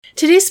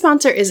Today's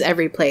sponsor is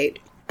EveryPlate.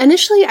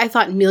 Initially, I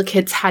thought meal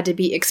kits had to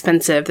be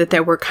expensive, that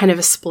they were kind of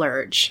a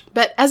splurge.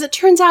 But as it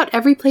turns out,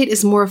 EveryPlate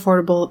is more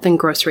affordable than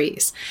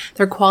groceries.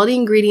 Their quality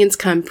ingredients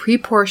come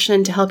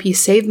pre-portioned to help you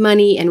save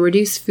money and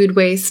reduce food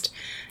waste.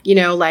 You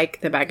know,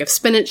 like the bag of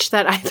spinach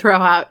that I throw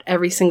out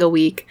every single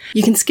week.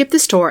 You can skip the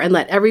store and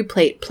let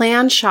EveryPlate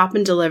plan, shop,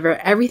 and deliver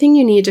everything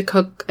you need to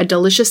cook a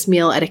delicious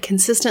meal at a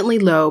consistently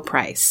low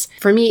price.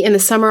 For me, in the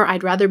summer,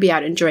 I'd rather be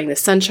out enjoying the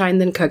sunshine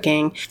than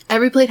cooking.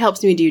 EveryPlate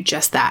helps me do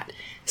just that.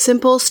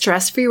 Simple,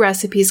 stress-free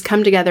recipes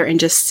come together in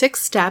just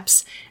 6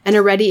 steps and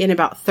are ready in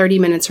about 30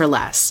 minutes or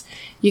less.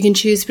 You can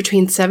choose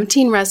between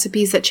 17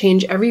 recipes that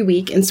change every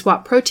week and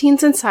swap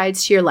proteins and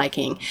sides to your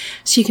liking,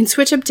 so you can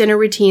switch up dinner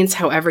routines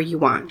however you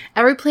want.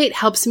 EveryPlate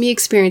helps me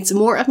experience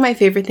more of my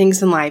favorite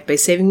things in life by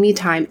saving me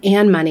time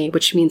and money,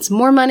 which means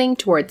more money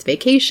towards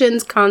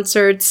vacations,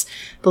 concerts,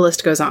 the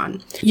list goes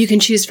on. You can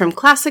choose from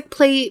classic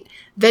plate,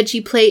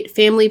 veggie plate,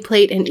 family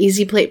plate, and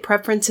easy plate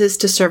preferences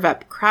to serve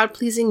up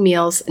crowd-pleasing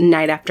meals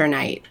night after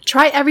night.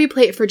 Try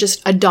EveryPlate for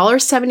just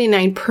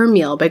 $1.79 per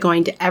meal by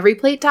going to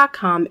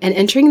everyplate.com and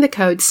entering the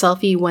code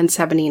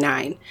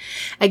SELFIE179.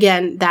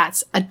 Again,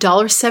 that's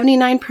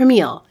 $1.79 per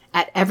meal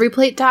at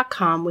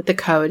everyplate.com with the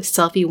code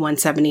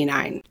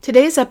SELFIE179.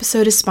 Today's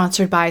episode is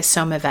sponsored by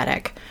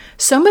Somavedic.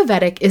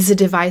 Somavedic is a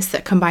device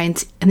that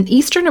combines an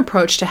Eastern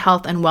approach to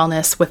health and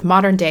wellness with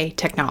modern-day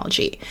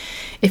technology.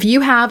 If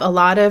you have a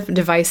lot of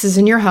devices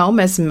in your home,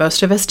 as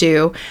most of us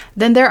do,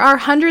 then there are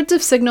hundreds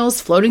of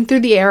signals floating through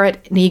the air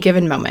at any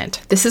given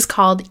moment. This is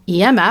called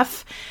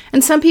EMF,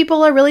 and some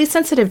people are really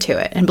sensitive to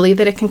it and believe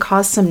that it can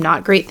cause some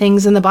not great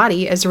things in the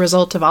body as a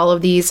result of all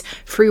of these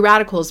free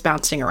radicals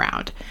bouncing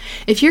around.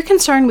 If you're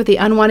concerned with the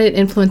unwanted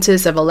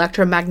influences of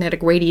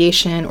electromagnetic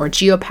radiation or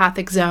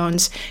geopathic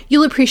zones,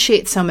 you'll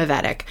appreciate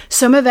Somavedic.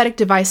 Somavedic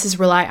devices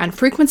rely on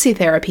frequency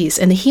therapies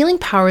and the healing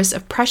powers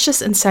of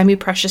precious and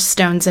semi-precious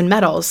stones and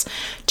metals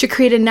to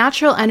create a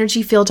natural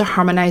energy field to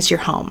harmonize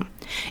your home.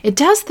 It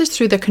does this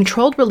through the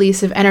controlled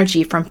release of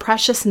energy from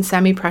precious and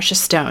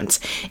semi-precious stones.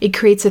 It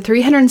creates a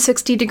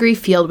 360-degree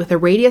field with a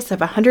radius of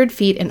 100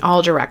 feet in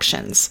all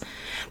directions.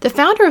 The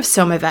founder of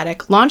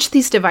Somavedic launched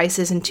these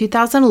devices in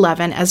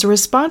 2011 as a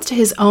response to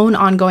his own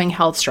ongoing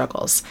health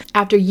struggles.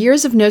 After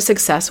years of no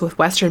success with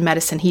Western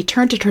medicine, he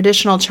turned to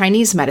traditional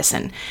Chinese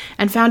medicine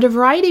and found a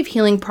variety of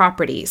healing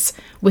properties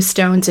with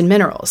stones and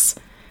minerals.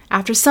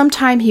 After some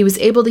time, he was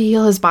able to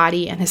heal his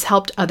body and has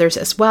helped others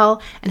as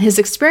well, and his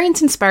experience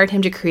inspired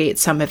him to create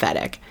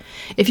Somavedic.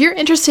 If you're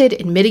interested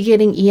in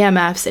mitigating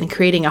EMFs and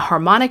creating a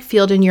harmonic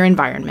field in your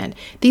environment,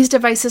 these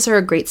devices are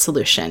a great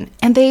solution,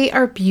 and they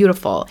are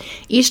beautiful.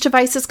 Each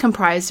device is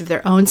comprised of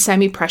their own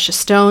semi-precious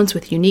stones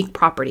with unique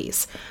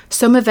properties.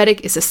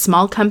 Somavedic is a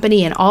small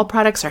company, and all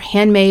products are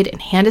handmade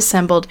and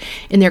hand-assembled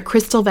in the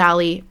Crystal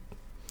Valley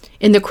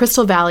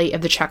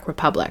of the Czech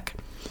Republic.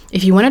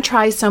 If you want to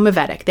try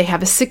Somavedic, they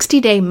have a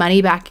 60-day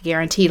money-back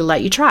guarantee to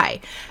let you try.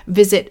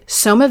 Visit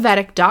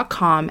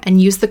somavedic.com and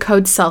use the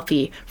code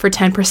SELFIE for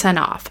 10%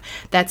 off.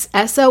 That's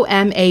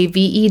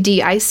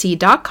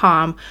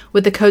SOMAVEDIC.com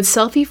with the code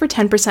SELFIE for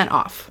 10%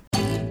 off.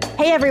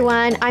 Hey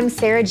everyone, I'm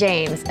Sarah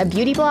James, a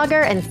beauty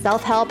blogger and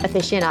self-help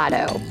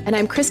aficionado. And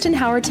I'm Kristen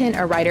Howerton,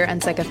 a writer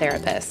and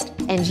psychotherapist.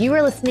 And you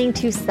are listening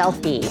to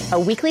Selfie, a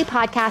weekly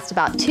podcast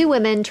about 2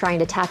 women trying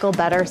to tackle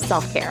better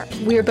self-care.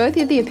 We are both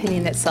of the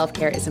opinion that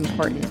self-care is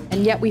important,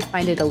 and yet we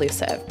find it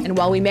elusive. And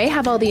while we may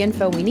have all the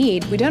info we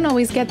need, we don't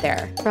always get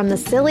there. From the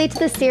silly to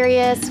the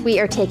serious, we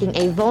are taking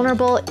a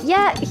vulnerable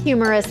yet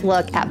humorous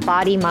look at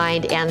body,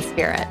 mind, and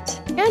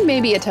spirit. And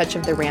maybe a touch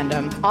of the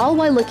random, all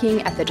while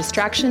looking at the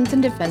distractions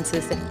and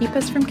defenses that keep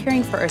us from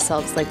caring for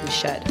ourselves like we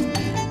should.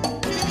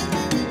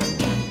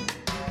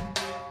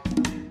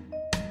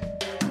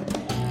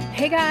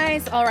 Hey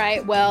guys, all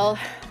right, well,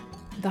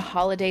 the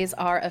holidays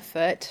are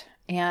afoot,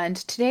 and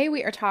today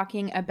we are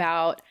talking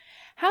about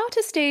how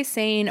to stay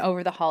sane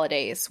over the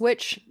holidays,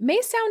 which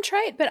may sound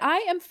trite, but I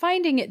am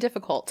finding it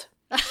difficult.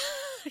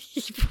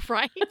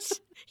 Right?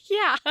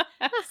 Yeah.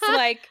 It's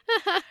like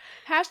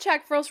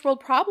hashtag first world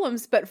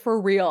problems, but for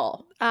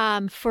real.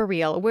 For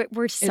real.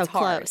 We're so close.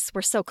 Hard.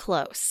 We're so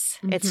close.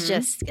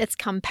 Mm-hmm. It's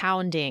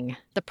compounding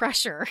the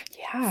pressure.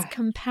 Yeah. It's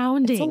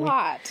compounding. It's a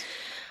lot.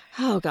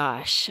 Oh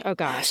gosh. Oh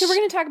gosh. So we're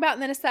going to talk about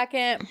it in a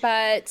second,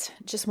 but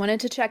just wanted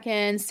to check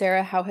in.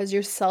 Sarah, how has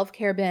your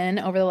self-care been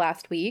over the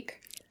last week?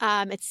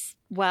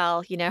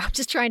 Well, I'm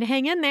just trying to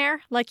hang in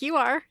there like you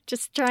are.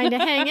 Just trying to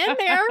hang in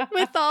there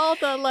with all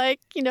the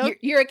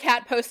You're a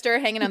cat poster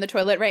hanging on the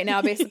toilet right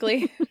now,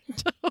 basically.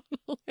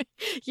 Totally.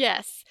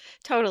 Yes,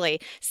 totally.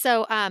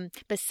 So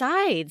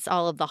besides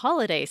all of the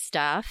holiday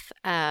stuff,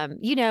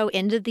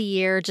 end of the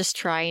year, just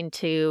trying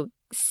to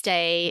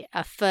stay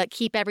afoot,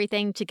 keep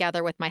everything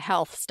together with my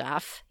health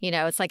stuff.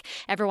 It's like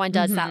everyone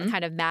does that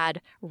kind of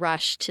mad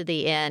rush to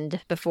the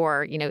end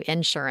before,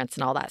 insurance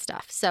and all that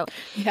stuff. So,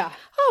 yeah.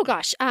 Oh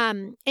gosh.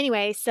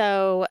 Anyway,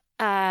 so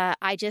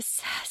I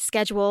just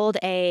scheduled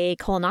a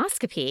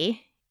colonoscopy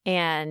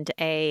and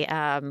a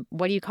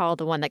what do you call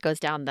the one that goes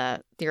down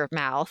your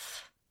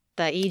mouth?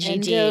 The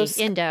EGD.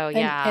 Endo,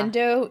 yeah.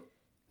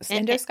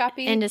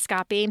 Endoscopy?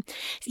 Endoscopy.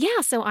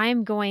 Yeah, so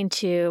I'm going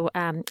to,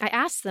 I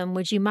asked them,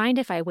 would you mind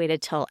if I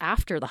waited till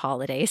after the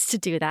holidays to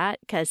do that?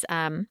 Because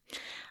I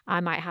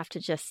might have to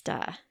just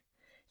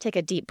take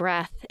a deep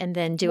breath and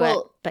then do it.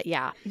 But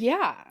yeah.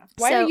 Yeah.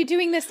 Why are you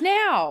doing this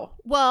now?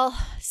 Well,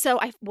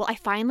 I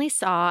finally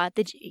saw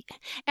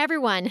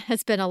everyone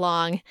has been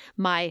along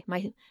my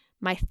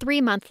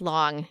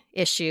 3-month-long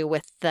issue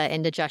with the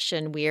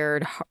indigestion,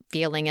 weird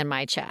feeling in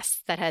my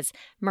chest that has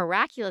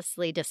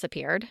miraculously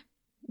disappeared.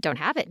 Don't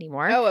have it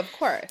anymore. Oh, of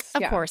course.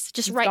 Of course.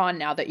 Just it's right. gone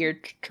now that you're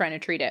trying to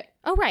treat it.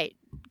 Oh, right.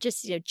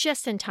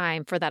 Just in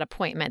time for that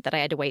appointment that I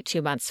had to wait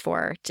 2 months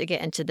for to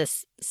get into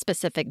this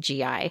specific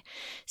GI.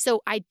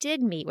 So I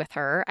did meet with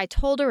her. I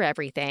told her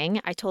everything.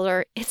 I told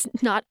her it's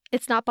not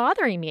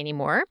bothering me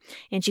anymore.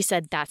 And she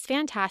said, that's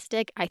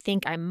fantastic. I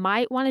think I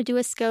might want to do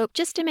a scope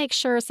just to make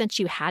sure, since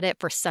you had it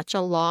for such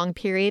a long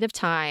period of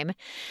time,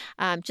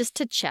 just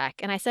to check.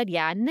 And I said,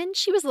 yeah. And then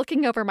she was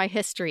looking over my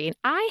history, and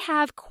I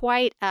have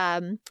quite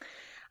a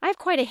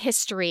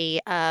history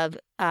of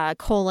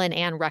colon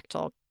and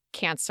rectal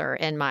cancer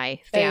in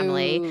my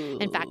family. Oh.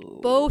 In fact,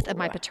 both of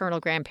my paternal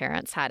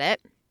grandparents had it.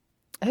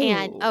 Oh.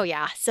 And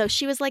yeah. So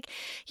she was like,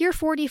 you're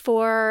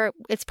 44.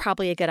 It's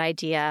probably a good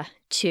idea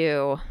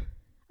to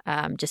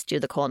just do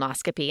the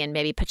colonoscopy and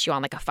maybe put you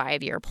on like a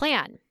 5-year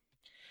plan.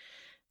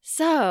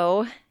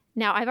 So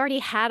now I've already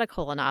had a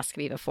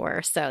colonoscopy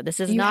before. So this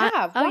is You not.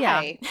 have? Oh,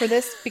 Why? yeah. For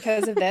this,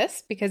 because of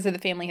this? Because of the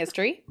family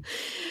history?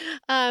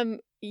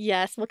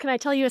 Yes. Well, can I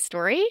tell you a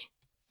story?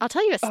 I'll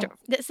tell you a story.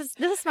 This is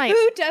my.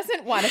 Who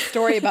doesn't want a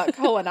story about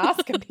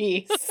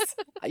colonoscopies?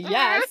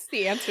 Yes.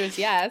 The answer is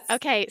yes.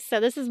 Okay, so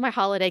this is my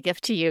holiday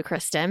gift to you,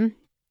 Kristen.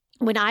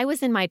 When I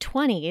was in my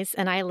 20s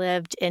and I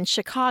lived in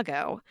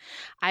Chicago,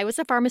 I was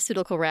a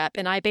pharmaceutical rep,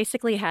 and I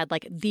basically had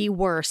like the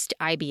worst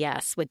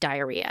IBS with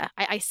diarrhea.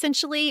 I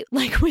essentially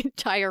with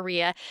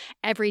diarrhea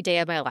every day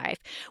of my life.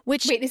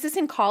 Which Wait, is this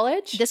in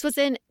college? This was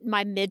in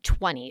my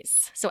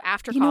mid-20s, so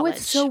after college. You know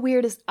what's so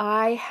weird is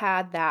I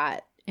had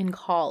that in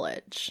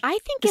college. I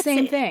think the it's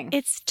same thing.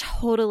 It's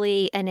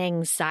totally an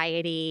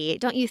anxiety,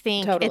 don't you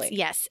think? Totally.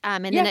 Yes.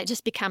 And then it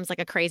just becomes like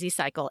a crazy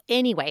cycle.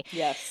 Anyway.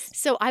 Yes.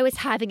 So I was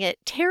having it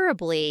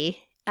terribly.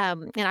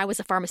 And I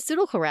was a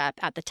pharmaceutical rep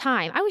at the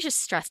time. I was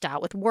just stressed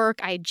out with work.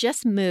 I had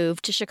just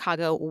moved to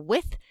Chicago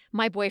with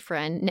my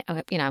boyfriend.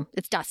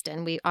 It's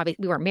Dustin. We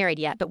weren't married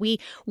yet, but we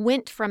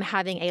went from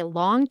having a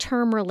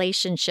long-term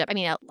relationship,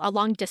 a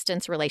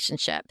long-distance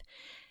relationship,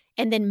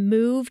 and then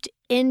moved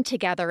in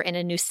together in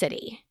a new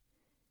city.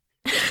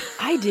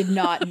 I did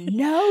not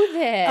know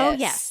this. Oh,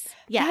 yes.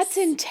 Yes. That's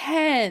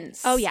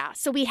intense. Oh, yeah.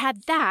 So we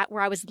had that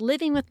where I was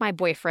living with my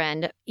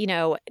boyfriend.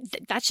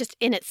 That's just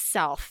in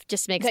itself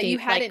just makes that me you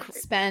hadn't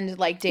spend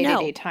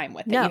day-to-day time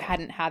with. That you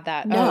hadn't had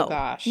that. No. Oh,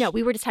 gosh. No,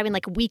 we were just having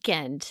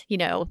weekend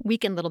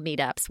little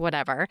meetups,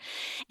 whatever.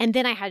 And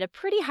then I had a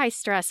pretty high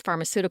stress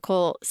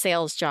pharmaceutical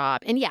sales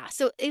job. And yeah,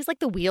 so it was like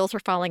the wheels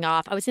were falling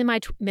off. I was in my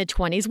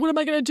mid-20s. What am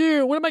I going to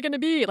do? What am I going to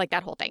be? Like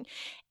that whole thing.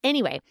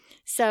 Anyway,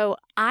 so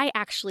I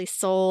actually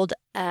sold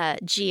a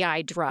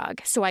GI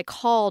drug. So I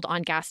called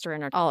on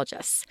gastroenterologists.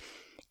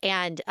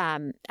 And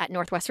at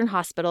Northwestern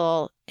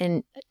Hospital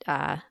in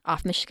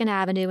off Michigan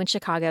Avenue in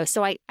Chicago.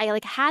 So I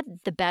had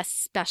the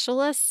best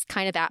specialists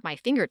kind of at my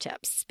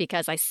fingertips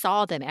because I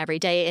saw them every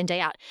day in, day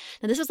out.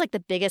 Now, this was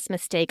the biggest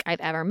mistake I've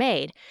ever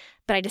made.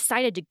 But I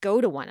decided to go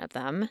to one of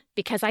them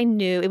because I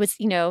knew it was,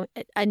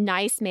 a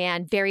nice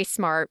man, very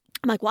smart.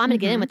 I'm like, well, I'm going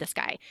to get in with this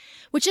guy,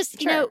 which is,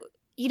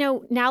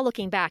 now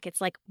looking back,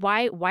 it's like,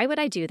 why would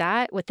I do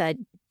that with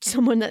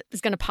someone that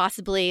is going to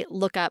possibly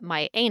look up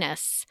my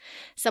anus,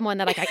 someone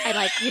that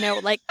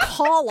I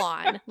call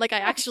on, I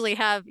actually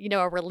have,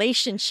 a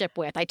relationship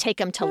with. I take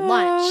them to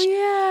lunch. Oh,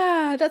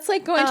 yeah. That's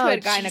like going to a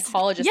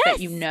gynecologist that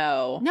you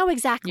know. No,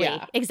 exactly.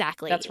 Yeah.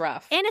 Exactly. That's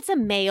rough. And it's a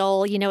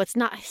male, it's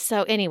not.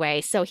 So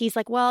anyway, so he's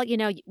like, well,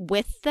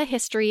 with the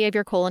history of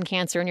your colon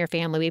cancer in your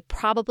family, we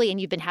probably, and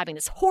you've been having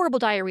this horrible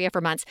diarrhea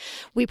for months,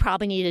 we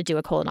probably need to do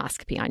a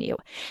colonoscopy on you.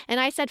 And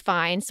I said,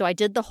 fine. So I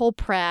did the whole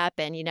prep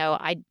and,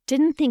 I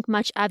didn't think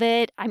much of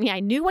it. I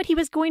knew what he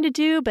was going to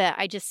do, but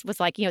I just was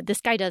like, this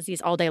guy does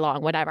these all day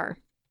long, whatever.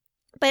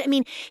 But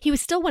he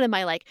was still one of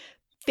my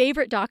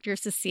favorite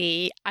doctors to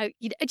see.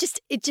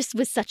 It just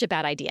was such a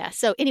bad idea.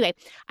 So anyway,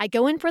 I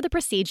go in for the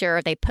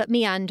procedure. They put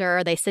me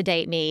under, they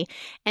sedate me.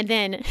 And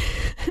then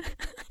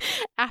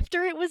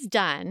after it was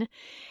done,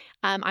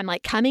 I'm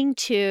coming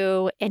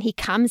to, and he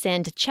comes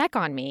in to check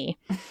on me.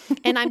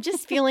 And I'm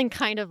just feeling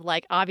kind of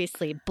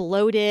obviously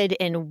bloated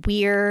and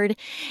weird.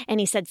 And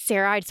he said,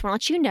 Sarah, I just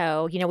want to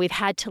let you know, we've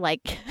had to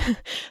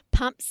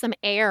pump some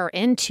air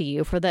into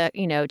you for the,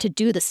 to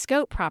do the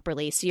scope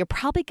properly. So you're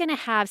probably going to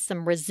have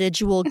some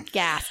residual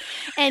gas.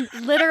 And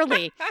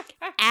literally,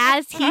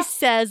 as he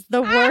says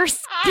the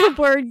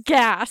word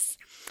gas,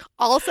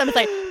 all of a sudden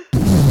it's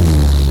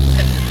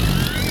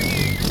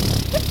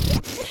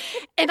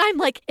and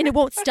I'm and it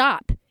won't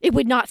stop. It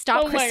would not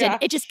stop, Kristen.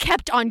 It just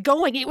kept on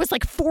going. It was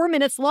 4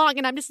 minutes long.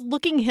 And I'm just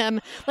looking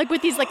him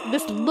with these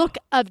this look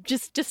of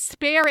just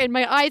despair in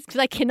my eyes because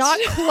I cannot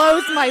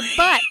close my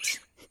butt.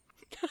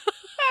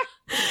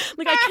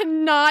 Like, I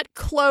cannot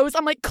close.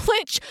 I'm like,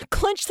 clench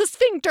the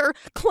sphincter.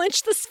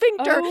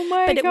 Oh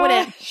my but it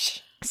wouldn't.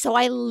 gosh. So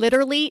I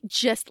literally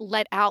just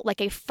let out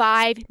like a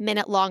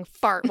 5-minute long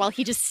fart while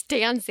he just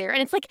stands there.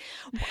 And it's like,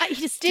 he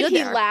just stood Did he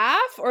there.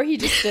 laugh or he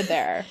just stood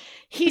there?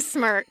 He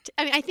smirked.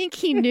 I mean, I think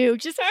he knew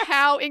just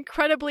how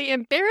incredibly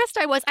embarrassed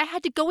I was. I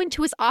had to go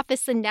into his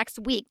office the next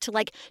week to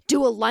like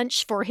do a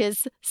lunch for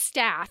his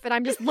staff. And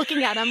I'm just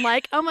looking at him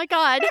like, oh my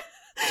God.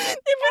 It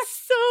was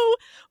so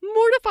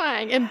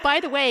mortifying. And by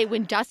the way,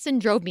 when Dustin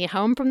drove me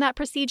home from that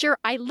procedure,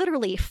 I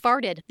literally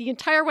farted the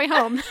entire way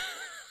home.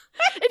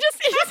 It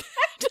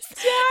just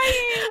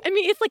dying. I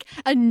mean, it's like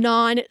a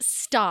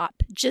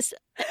non-stop, just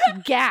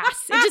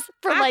gas. It just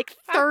for like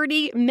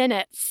 30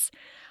 minutes.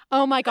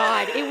 Oh my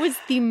God. It was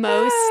the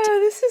most. Oh,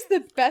 this is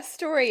the best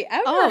story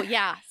ever. Oh,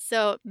 yeah.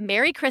 So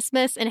Merry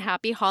Christmas and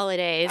Happy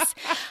Holidays.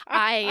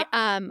 I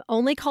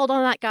only called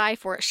on that guy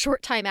for a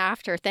short time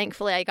after.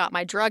 Thankfully, I got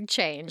my drug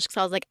changed because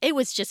I was like, it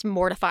was just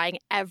mortifying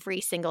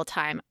every single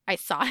time I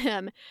saw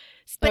him.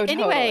 But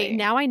anyway, totally.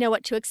 now I know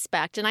what to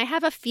expect. And I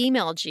have a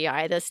female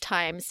GI this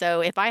time.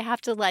 So if I have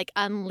to like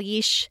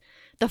unleash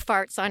the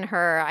farts on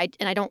her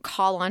and I don't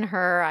call on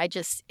her,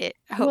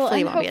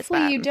 hopefully it won't be as bad.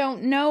 Hopefully you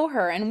don't know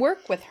her and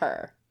work with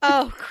her.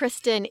 Oh,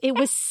 Kristen,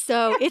 it's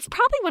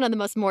probably one of the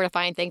most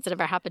mortifying things that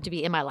ever happened to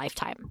me in my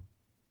lifetime.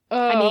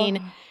 Oh. I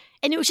mean,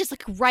 and it was just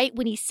like right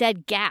when he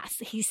said gas.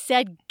 He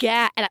said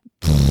gas. And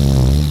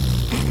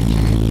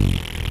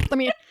I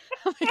mean,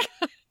 oh my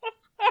God.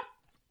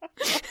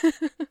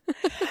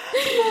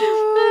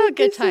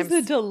 Good times.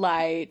 This is a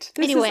delight.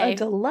 This is a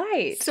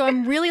delight. So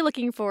I'm really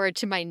looking forward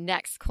to my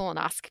next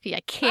colonoscopy. I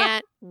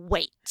can't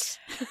wait.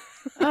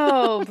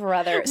 Oh,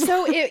 brother.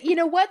 So,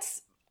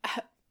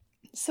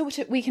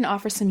 we can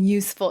offer some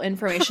useful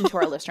information to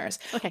our listeners.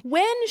 Okay.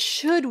 When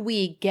should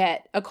we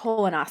get a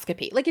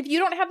colonoscopy? Like, if you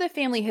don't have the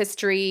family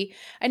history,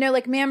 I know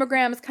like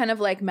mammogram is kind of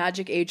like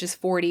magic age is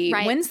 40.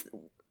 Right.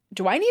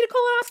 Do I need a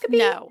colonoscopy?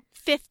 No,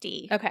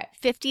 50. Okay.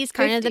 50 is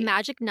kind of the 50.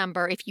 magic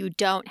number if you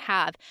don't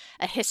have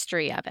a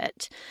history of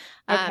it.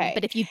 Okay.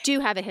 But if you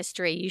do have a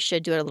history, you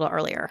should do it a little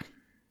earlier.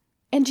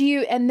 And do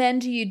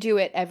you do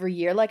it every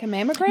year like a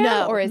mammogram?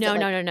 No, or is no.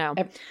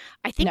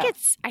 I think No.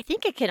 I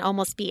think it can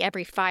almost be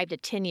every 5 to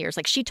 10 years.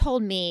 Like she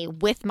told me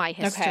with my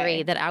history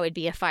Okay. that I would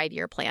be a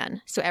 5-year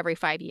plan. So every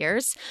 5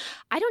 years.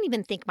 I don't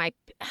even think I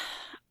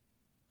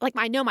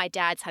know my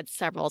dad's had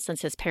several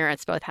since his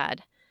parents both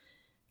had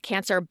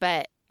cancer,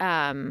 but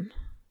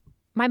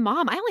my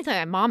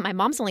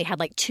mom's only had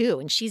like 2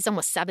 and she's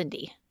almost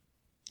 70.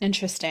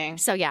 Interesting.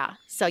 So yeah.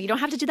 So you don't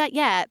have to do that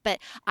yet, but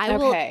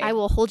I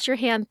will hold your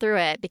hand through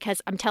it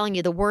because I'm telling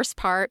you the worst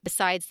part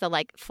besides the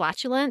like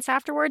flatulence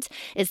afterwards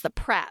is the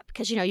prep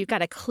because you've got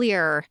to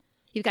clear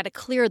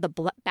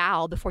the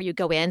bowel before you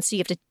go in. So you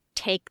have to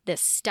take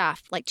this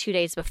stuff like 2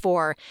 days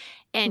before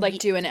and Like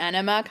do an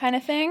enema kind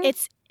of thing?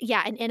 It's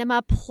an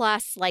enema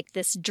plus like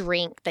this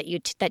drink that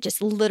that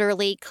just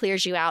literally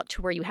clears you out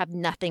to where you have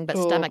nothing but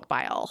stomach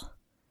bile.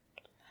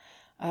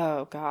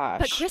 Oh, gosh.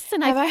 But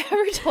Kristen, have I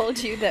ever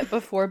told you that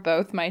before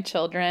both my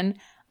children,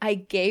 I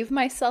gave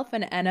myself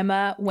an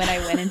enema when I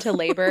went into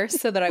labor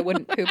so that I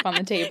wouldn't poop on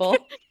the table? No,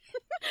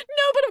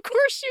 but of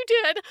course you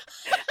did.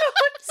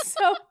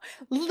 So,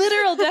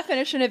 literal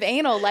definition of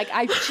anal. Like,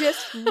 I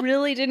just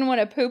really didn't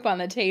want to poop on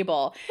the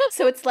table.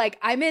 So it's like,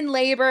 I'm in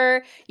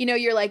labor.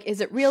 You're like,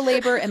 is it real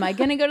labor? Am I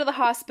going to go to the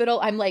hospital?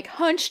 I'm like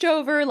hunched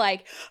over,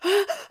 like,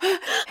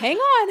 hang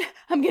on.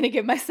 I'm going to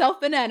give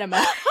myself an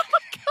enema.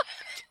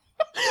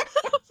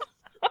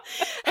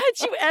 Had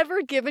you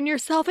ever given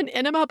yourself an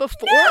enema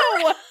before?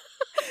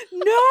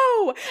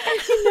 No.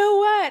 And you know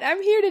what?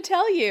 I'm here to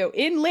tell you,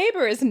 in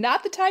labor is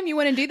not the time you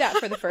want to do that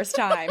for the first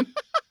time.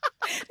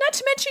 Not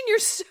to mention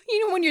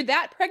when you're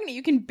that pregnant,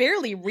 you can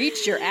barely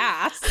reach your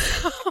ass.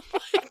 Oh my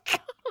God.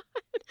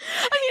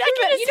 I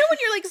mean, when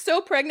you're like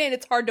so pregnant,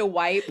 it's hard to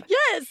wipe.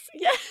 Yes.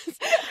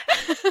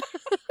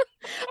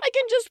 I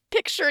can just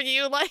picture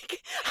you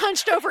like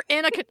hunched over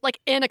in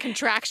a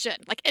contraction,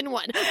 like in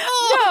one.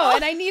 Oh! No,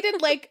 and I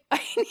needed like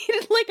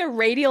a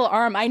radial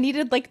arm. I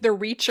needed like the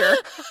reacher.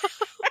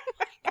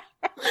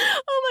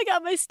 Oh my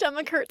God, my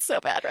stomach hurts so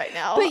bad right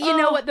now. But you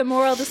know what the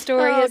moral of the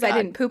story is? God. I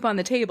didn't poop on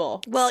the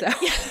table. Well,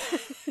 so.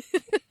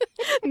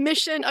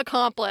 Mission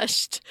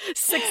accomplished.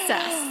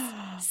 Success.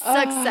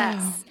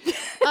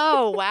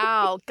 Oh,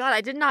 wow. God,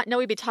 I did not know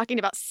we'd be talking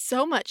about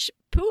so much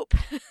poop.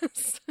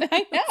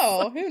 I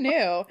know. Who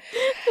knew?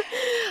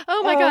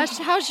 Oh my gosh.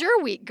 How's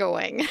your week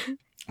going?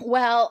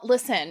 Well,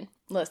 listen.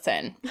 Oh,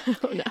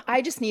 no.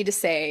 I just need to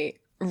say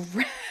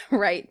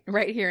right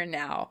here and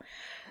now,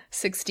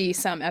 60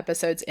 some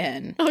episodes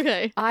in.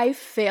 Okay. I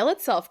fail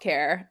at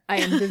self-care. I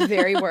am the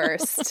very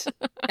worst.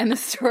 And the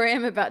story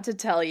I'm about to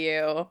tell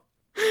you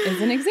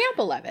is an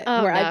example of it,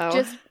 where I've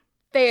just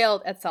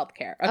failed at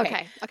self-care.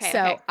 Okay.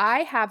 So I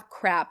have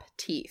crap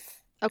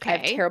teeth. Okay. I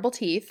have terrible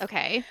teeth.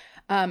 Okay.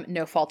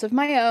 No fault of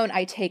my own.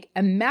 I take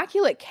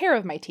immaculate care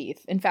of my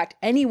teeth. In fact,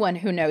 anyone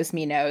who knows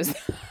me knows.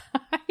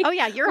 Oh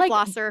yeah, you're a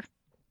flosser.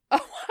 Oh,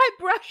 I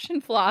brush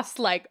and floss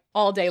like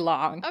all day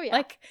long. Oh, yeah.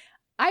 Like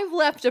I've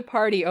left a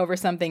party over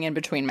something in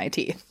between my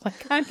teeth.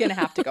 Like, I'm going to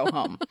have to go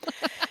home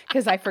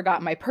because I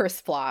forgot my purse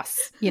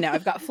floss. You know,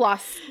 I've got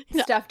floss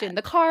stuffed in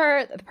the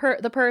car,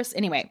 the purse.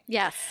 Anyway.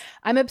 Yes.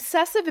 I'm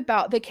obsessive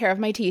about the care of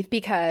my teeth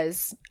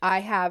because I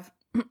have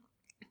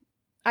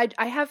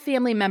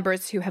family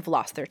members who have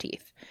lost their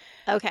teeth.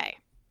 Okay.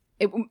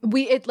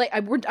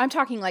 I'm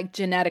talking like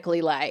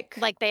genetically, like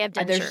they have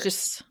dentures. There's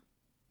just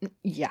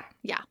yeah.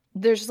 Yeah.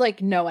 There's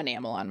like no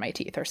enamel on my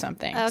teeth or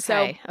something. Okay.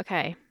 So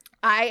okay.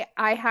 I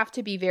have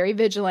to be very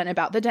vigilant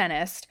about the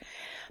dentist.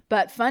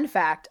 But fun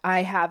fact,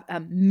 I have a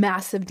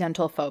massive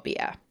dental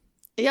phobia.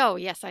 Oh,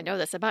 yes, I know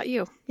this about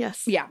you.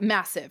 Yes. Yeah,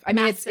 massive. I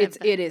mean,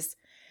 it is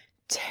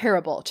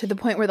terrible to the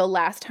point where the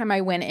last time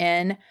I went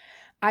in,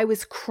 I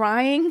was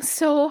crying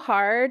so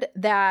hard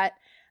that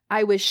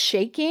I was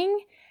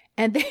shaking.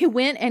 And they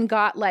went and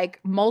got like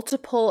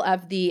multiple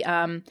of the,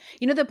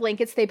 the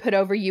blankets they put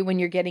over you when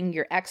you're getting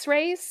your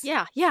x-rays?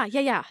 Yeah.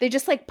 They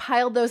just like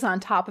piled those on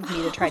top of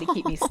me to try to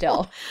keep me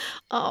still.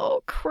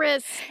 Oh,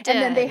 Kristen.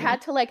 And then they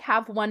had to like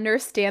have one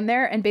nurse stand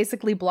there and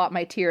basically blot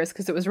my tears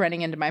because it was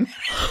running into my mouth.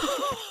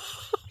 Oh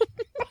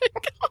my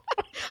God.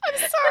 I'm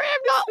sorry,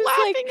 I'm not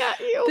laughing at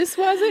you. This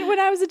wasn't when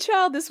I was a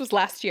child. This was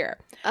last year.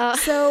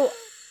 So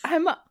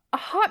I'm a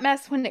hot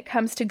mess when it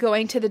comes to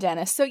going to the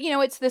dentist. So,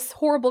 it's this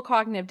horrible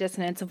cognitive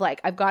dissonance of like,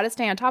 I've got to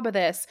stay on top of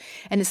this.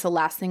 And it's the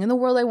last thing in the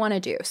world I want to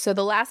do. So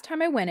the last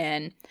time I went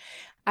in,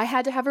 I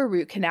had to have a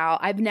root canal.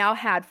 I've now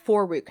had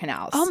 4 root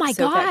canals. Oh my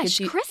gosh,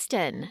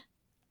 Kristen.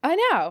 I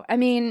know. I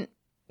mean,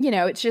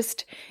 it's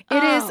just,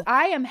 is,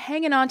 I am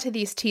hanging on to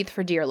these teeth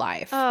for dear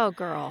life. Oh,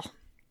 girl.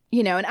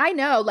 And I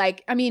know,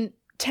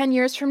 10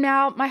 years from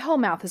now, my whole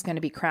mouth is going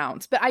to be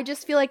crowns. But I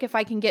just feel like if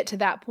I can get to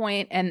that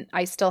point and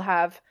I still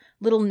have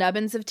little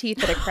nubbins of teeth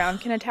that a crown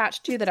can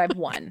attach to, that I've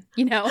won.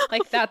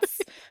 That's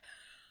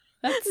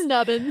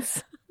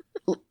nubbins.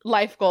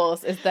 Life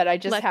goals is that I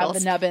just have the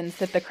nubbins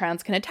that the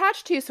crowns can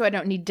attach to, so I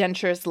don't need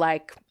dentures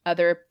like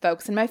other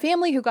folks in my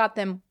family who got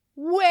them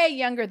way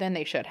younger than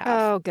they should have.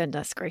 Oh,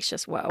 goodness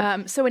gracious.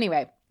 Whoa. So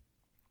anyway,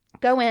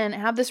 go in,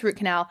 have this root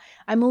canal.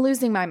 I'm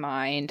losing my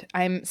mind.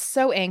 I'm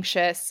so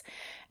anxious.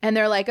 And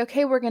they're like,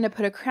 okay, we're going to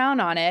put a crown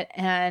on it.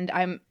 And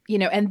I'm,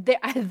 and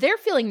they're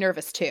feeling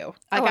nervous too.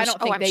 Like, I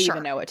don't think they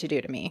even know what to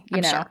do to me,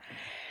 you know? Sure.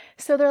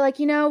 So they're like,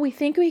 we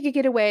think we could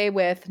get away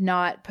with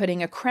not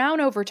putting a crown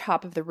over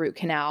top of the root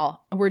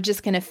canal. We're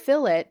just going to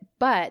fill it.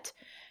 But,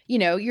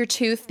 your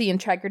tooth, the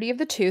integrity of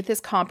the tooth is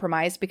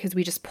compromised because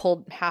we just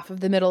pulled half of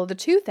the middle of the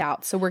tooth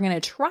out. So we're going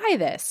to try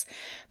this.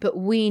 But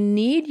we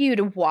need you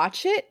to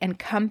watch it and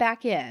come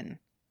back in.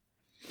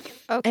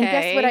 Okay. And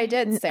guess what I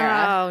did,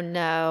 Sarah? Oh,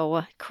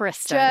 no.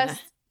 Kristen.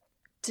 Just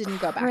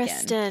didn't go back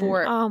in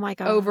for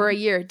over a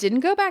year. Didn't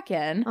go back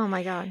in. Oh,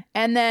 my God.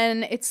 And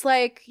then it's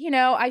like,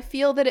 I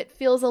feel that it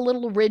feels a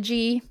little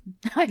ridgy.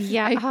 I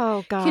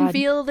can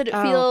feel that it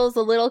feels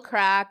a little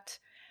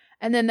cracked.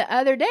 And then the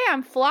other day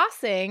I'm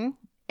flossing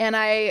and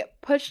I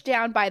pushed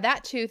down by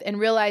that tooth and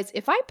realized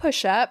if I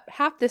push up,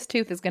 half this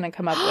tooth is going to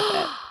come up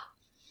with it.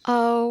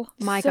 Oh,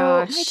 my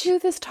gosh. My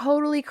tooth is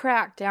totally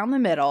cracked down the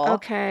middle.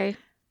 Okay.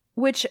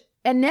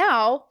 And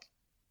now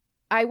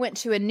I went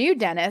to a new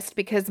dentist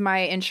because my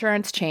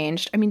insurance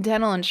changed. I mean,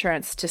 dental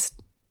insurance just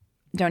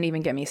don't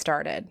even get me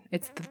started.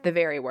 It's the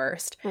very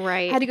worst.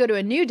 Right. I had to go to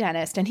a new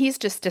dentist and he's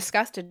just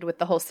disgusted with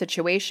the whole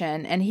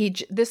situation. And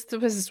this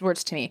was his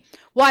words to me.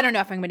 Well, I don't know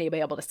if I'm going to be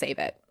able to save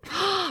it.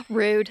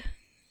 Rude.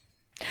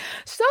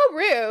 So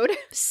rude.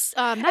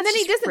 And then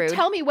he doesn't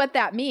tell me what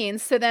that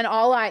means. So then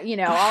all I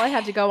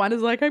have to go on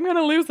is like, I'm going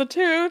to lose a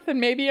tooth and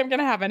maybe I'm going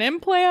to have an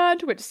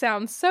implant, which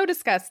sounds so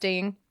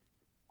disgusting.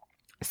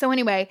 So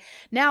anyway,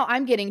 now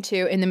I'm getting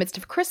to in the midst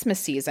of Christmas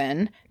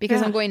season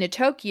because I'm going to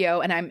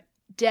Tokyo and I'm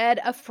dead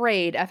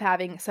afraid of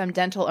having some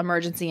dental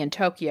emergency in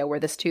Tokyo where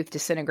this tooth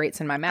disintegrates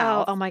in my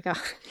mouth. Oh my God.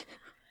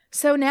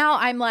 So now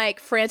I'm like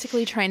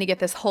frantically trying to get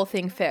this whole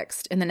thing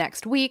fixed in the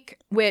next week,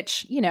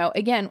 which,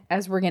 again,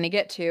 as we're going to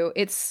get to,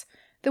 it's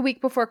the week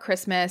before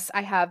Christmas.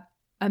 I have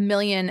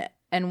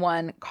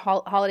 1,000,001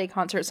 holiday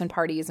concerts and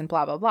parties and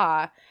blah, blah,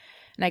 blah.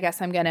 And I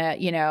guess I'm going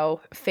to,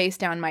 face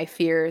down my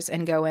fears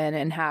and go in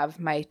and have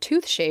my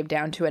tooth shaved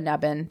down to a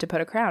nubbin to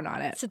put a crown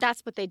on it. So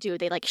that's what they do.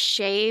 They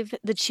shave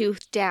the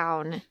tooth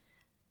down.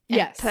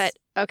 Yes.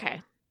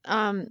 Okay.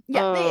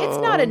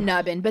 It's not a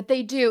nubbin, but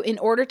they do in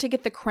order to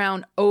get the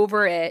crown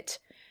over it.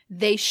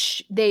 They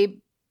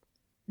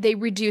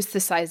reduce the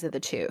size of the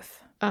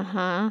tooth.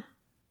 Uh-huh.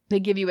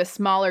 They give you a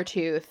smaller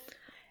tooth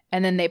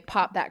and then they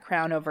pop that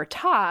crown over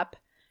top.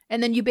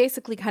 And then you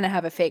basically kind of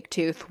have a fake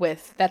tooth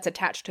that's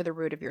attached to the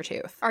root of your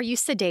tooth. Are you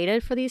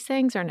sedated for these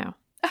things or no?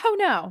 Oh,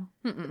 no.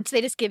 Mm-mm. So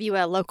they just give you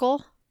a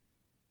local?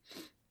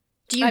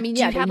 Do you have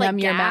like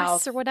gas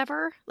mouth or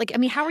whatever?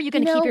 How are you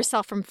going to keep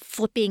yourself from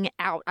flipping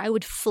out? I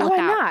would flip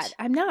out.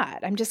 I'm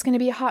not. I'm just going to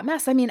be a hot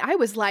mess. I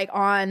was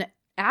on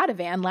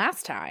Ativan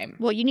last time.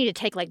 Well, you need to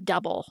take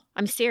double.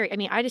 I'm serious.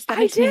 That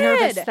makes me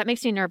nervous. That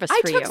makes me nervous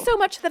for you. I took so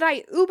much that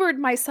I Ubered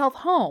myself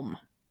home.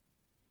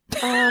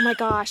 Oh my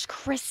gosh,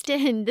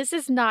 Kristen, this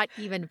is not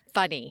even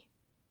funny.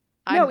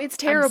 No, it's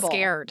terrible. I'm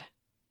scared.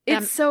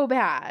 It's so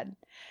bad.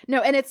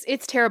 No, and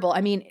it's terrible.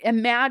 I mean,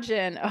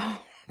 imagine,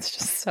 it's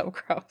just so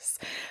gross.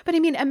 But I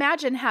mean,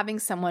 imagine having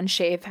someone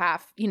shave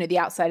half, the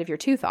outside of your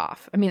tooth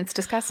off. I mean, it's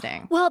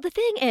disgusting. Well, the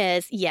thing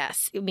is,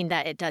 yes, I mean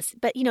that it does.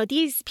 But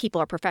these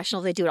people are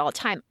professionals. They do it all the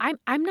time.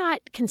 I'm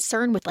not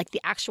concerned with like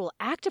the actual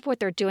act of what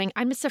they're doing.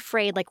 I'm just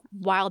afraid like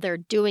while they're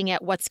doing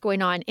it, what's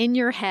going on in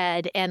your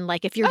head. And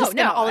like if you're just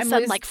going to all of a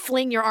sudden like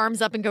fling your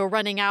arms up and go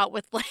running out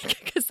with like,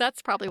 because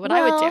that's probably what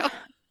I would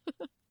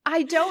do.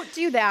 I don't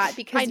do that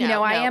because,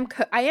 I am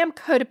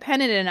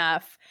codependent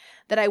enough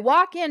that I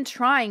walk in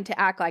trying to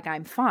act like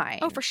I'm fine.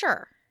 Oh, for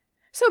sure.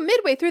 So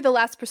midway through the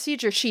last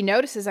procedure, she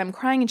notices I'm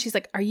crying and she's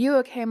like, "Are you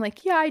okay?" I'm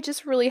like, "Yeah, I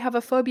just really have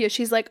a phobia."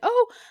 She's like,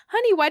 "Oh,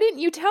 honey, why didn't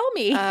you tell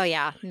me?" Oh,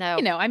 yeah. No.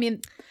 I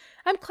mean,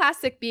 I'm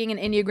classic being an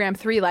Enneagram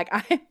 3. Like,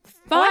 I'm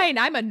fine.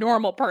 I'm a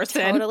normal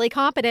person. Totally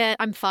competent.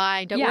 I'm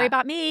fine. Don't worry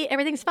about me.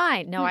 Everything's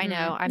fine. No, I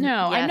know. I'm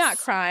not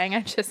crying.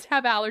 I just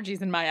have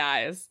allergies in my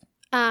eyes.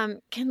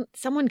 Can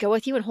someone go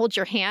with you and hold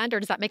your hand, or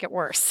does that make it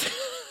worse?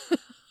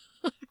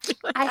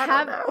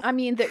 I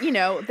mean,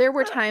 there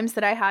were times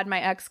that I had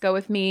my ex go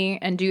with me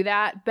and do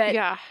that, but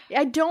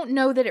I don't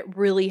know that it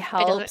really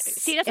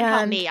helps. It doesn't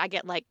help me. I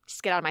get like,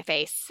 just get out of my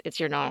face.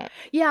 You're not.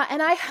 Yeah,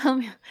 and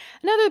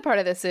another part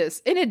of this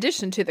is, in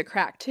addition to the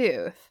cracked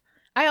tooth,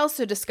 I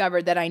also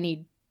discovered that I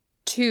need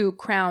 2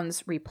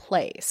 crowns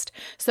replaced.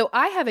 So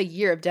I have a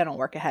year of dental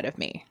work ahead of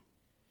me.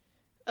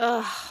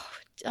 Oh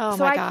so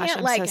my gosh,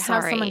 I can't so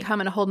have someone come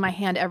and hold my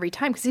hand every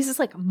time because these is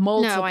like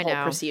multiple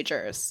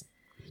procedures.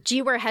 Do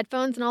you wear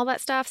headphones and all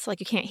that stuff so like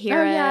you can't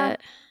hear it? Yeah.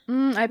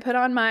 I put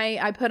on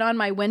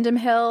my Windham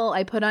Hill.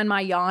 I put on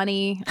my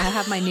Yanni. I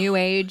have my new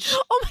age.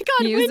 Oh my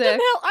God, music. Windham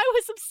Hill! I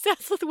was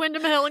obsessed with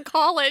Windham Hill in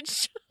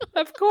college.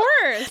 Of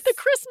course, the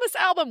Christmas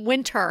album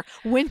Winter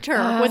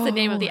was the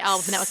name of the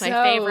album, and that was my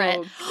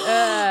favorite. Good.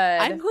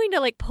 I'm going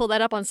to like pull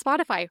that up on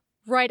Spotify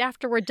right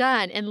after we're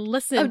done and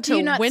listen to Winter. Do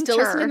you not still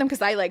listen to them?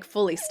 Because I like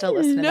fully still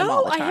listen to them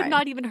all the time. No, I have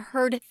not even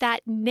heard that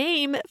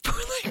name for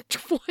like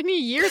 20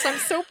 years. I'm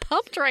so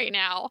pumped right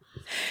now.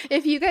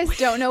 If you guys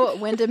don't know what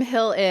Windham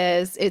Hill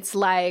is, it's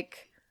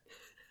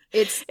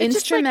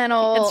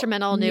instrumental, like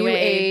instrumental new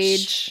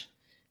age.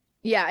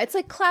 Yeah, it's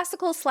like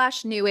classical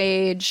 / new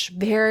age,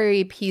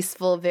 very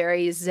peaceful,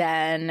 very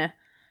zen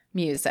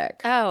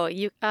music.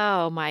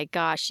 Oh my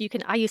gosh.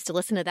 I used to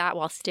listen to that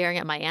while staring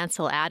at my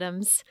Ansel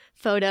Adams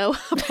photo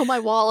up on my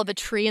wall of a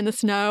tree in the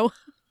snow.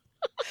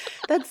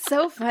 That's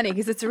so funny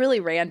because it's really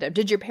random.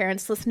 Did your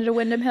parents listen to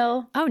Windham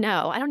Hill? Oh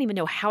no, I don't even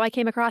know how I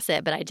came across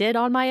it, but I did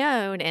on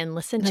my own and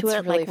listened to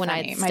it really like when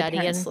I studied.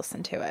 My parents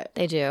listen to it.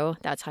 They do.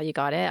 That's how you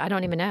got it. I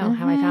don't even know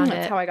how I found it.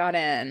 That's how I got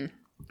in.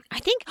 I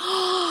think,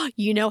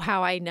 you know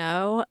how I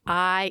know?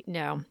 I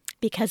know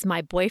because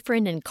my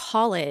boyfriend in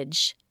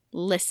college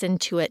listened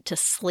to it to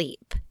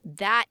sleep.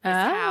 That is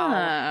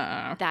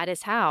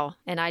how.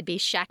 And I'd be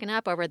shacking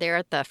up over there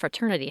at the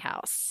fraternity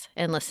house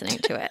and listening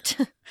to it.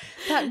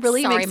 That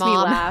really makes me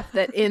laugh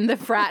that in the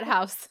frat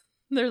house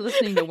they're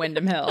listening to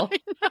Windham Hill. I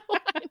know.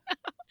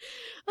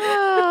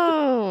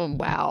 Oh,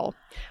 wow.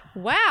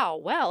 Wow.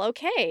 Well,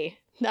 okay.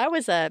 That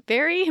was a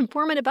very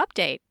informative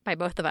update by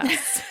both of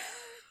us.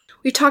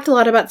 We've talked a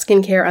lot about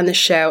skincare on the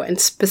show,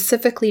 and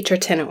specifically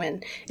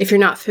tretinoin. If you're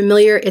not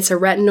familiar, it's a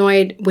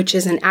retinoid, which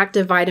is an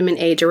active vitamin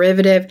A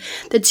derivative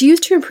that's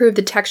used to improve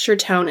the texture,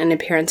 tone, and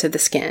appearance of the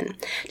skin.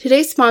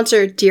 Today's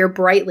sponsor, Dear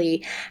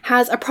Brightly,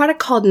 has a product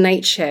called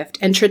Night Shift,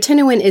 and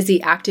tretinoin is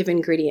the active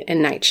ingredient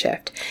in Night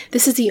Shift.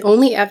 This is the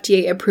only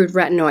FDA-approved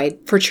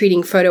retinoid for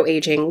treating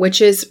photoaging,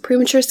 which is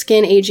premature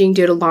skin aging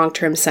due to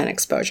long-term sun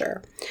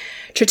exposure.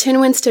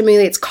 Tretinoin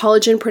stimulates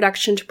collagen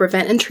production to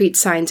prevent and treat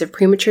signs of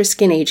premature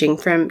skin aging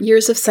from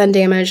years of sun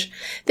damage,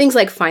 things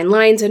like fine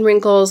lines and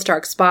wrinkles,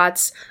 dark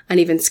spots,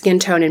 uneven skin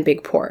tone, and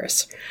big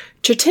pores.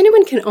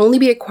 Tretinoin can only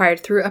be acquired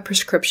through a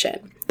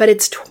prescription, but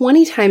it's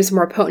 20 times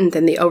more potent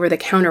than the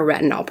over-the-counter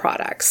retinol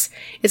products.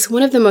 It's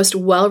one of the most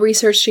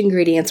well-researched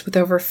ingredients with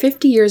over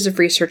 50 years of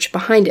research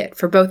behind it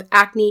for both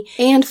acne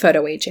and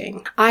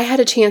photoaging. I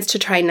had a chance to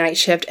try Night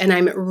Shift, and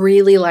I'm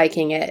really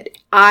liking it.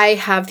 I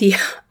have the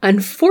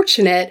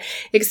unfortunate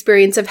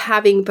experience of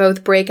having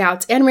both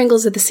breakouts and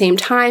wrinkles at the same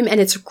time, and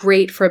it's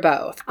great for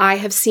both. I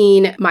have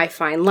seen my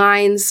fine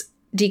lines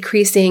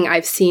decreasing,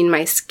 I've seen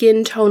my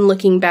skin tone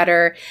looking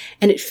better,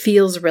 and it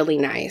feels really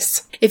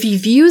nice. If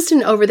you've used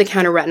an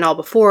over-the-counter retinol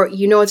before,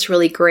 you know it's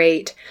really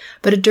great,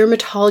 but a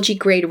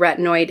dermatology-grade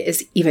retinoid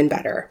is even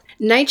better.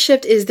 Night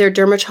Shift is their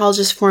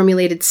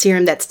dermatologist-formulated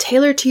serum that's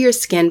tailored to your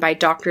skin by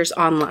doctors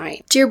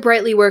online. Dear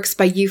Brightly works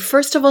by you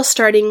first of all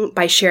starting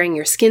by sharing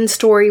your skin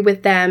story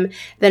with them,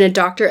 then a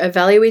doctor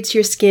evaluates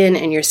your skin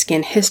and your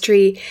skin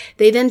history.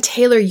 They then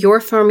tailor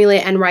your formula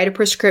and write a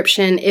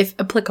prescription if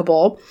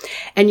applicable,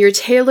 and your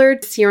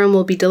tailored serum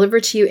will be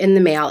delivered to you in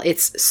the mail.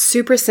 It's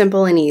super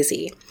simple and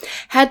easy.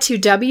 Head to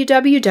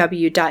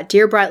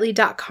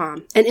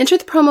www.dearbrightly.com and enter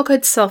the promo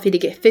code SELFIE to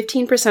get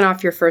 15%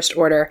 off your first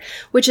order,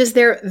 which is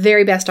their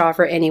very best offer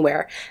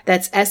anywhere.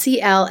 That's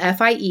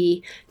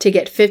SELFIE to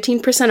get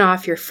 15%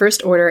 off your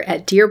first order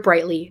at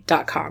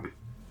dearbrightly.com.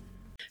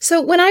 So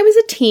when I was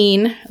a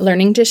teen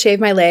learning to shave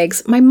my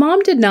legs, my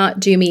mom did not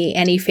do me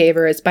any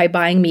favors by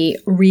buying me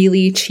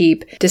really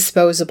cheap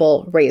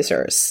disposable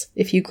razors.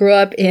 If you grew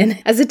up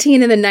as a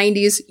teen in the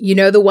 90s, you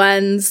know the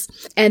ones,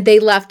 and they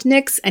left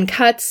nicks and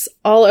cuts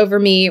all over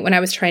me when I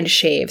was trying to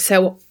shave.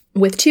 So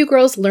with 2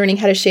 girls learning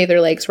how to shave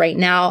their legs right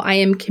now, I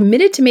am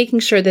committed to making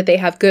sure that they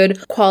have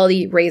good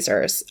quality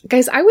razors.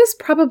 Guys, I was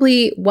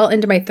probably well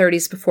into my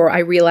 30s before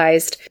I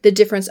realized the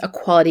difference a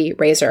quality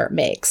razor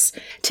makes.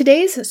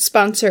 Today's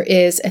sponsor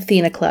is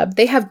Athena Club.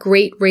 They have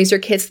great razor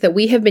kits that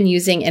we have been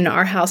using in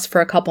our house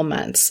for a couple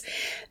months.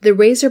 The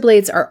razor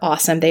blades are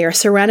awesome. They are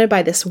surrounded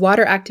by this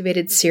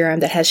water-activated serum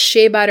that has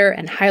shea butter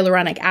and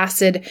hyaluronic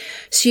acid,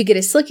 so you get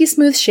a silky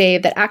smooth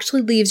shave that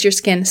actually leaves your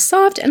skin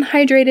soft and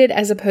hydrated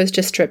as opposed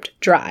to stripped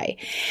dry.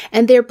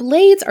 And their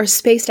blades are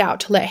spaced out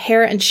to let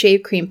hair and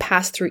shave cream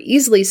pass through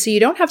easily, so you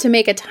don't have to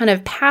make a ton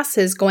of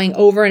passes going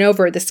over and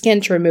over the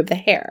skin to remove the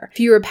hair.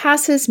 Fewer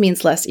passes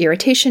means less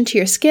irritation to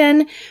your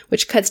skin,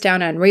 which cuts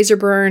down on razor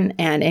burn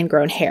and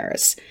ingrown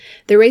hairs.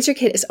 The razor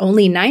kit is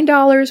only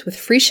 $9 with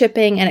free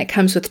shipping, and it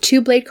comes with 2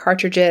 blade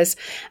cartridges,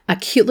 a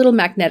cute little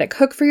magnetic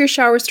hook for your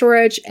shower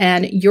storage,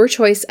 and your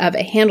choice of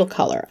a handle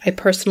color. I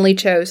personally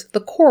chose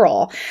the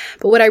coral,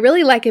 but what I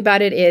really like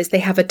about it is they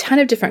have a ton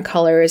of different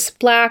colors: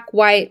 black,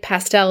 white,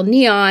 pastel,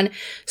 neon.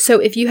 So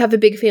if you have a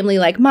big family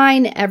like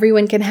mine,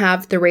 everyone can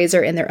have the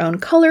razor in their own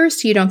color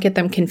so you don't get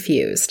them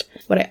confused.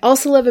 What I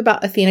also love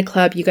about Athena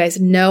Club, you guys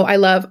know I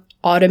love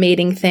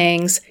automating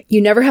things.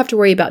 You never have to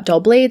worry about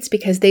dull blades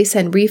because they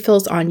send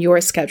refills on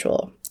your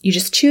schedule. You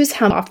just choose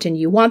how often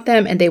you want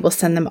them and they will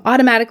send them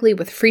automatically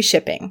with free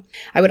shipping.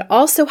 I would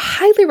also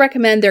highly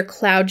recommend their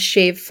Cloud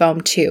Shave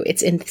Foam too.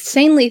 It's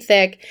insanely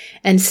thick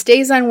and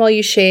stays on while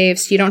you shave,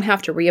 so you don't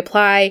have to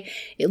reapply.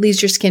 It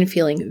leaves your skin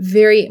feeling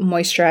very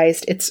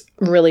moisturized. It's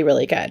really,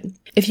 really good.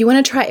 If you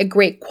want to try a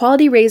great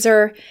quality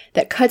razor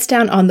that cuts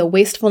down on the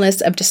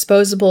wastefulness of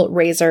disposable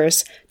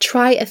razors,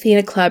 try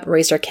Athena Club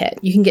Razor Kit.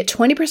 You can get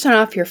 20%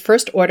 off your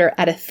first order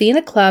at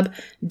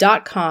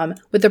athenaclub.com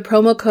with the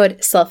promo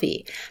code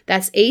SELFIE.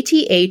 That's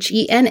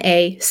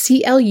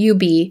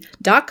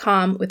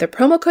ATHENACLUB.com with the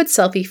promo code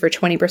SELFIE for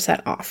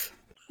 20% off.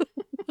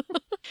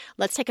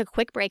 Let's take a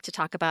quick break to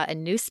talk about a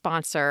new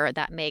sponsor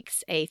that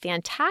makes a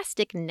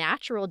fantastic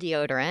natural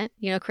deodorant.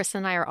 You know, Chris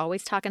and I are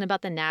always talking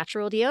about the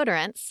natural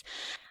deodorants.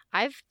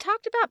 I've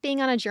talked about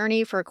being on a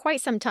journey for quite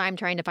some time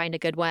trying to find a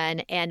good one,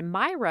 and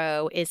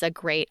Myro is a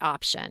great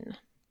option.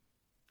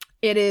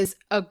 It is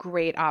a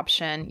great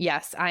option.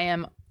 Yes, I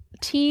am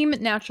Team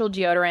Natural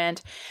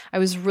Deodorant. I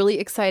was really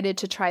excited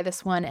to try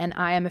this one, and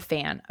I am a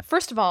fan.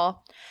 First of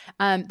all,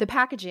 the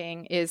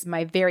packaging is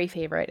my very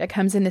favorite. It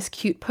comes in this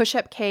cute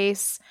push-up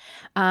case,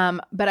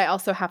 but I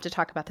also have to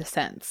talk about the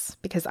scents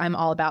because I'm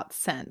all about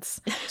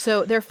scents.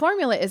 So their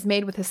formula is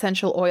made with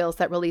essential oils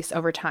that release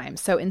over time.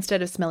 So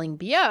instead of smelling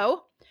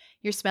BO,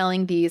 you're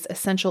smelling these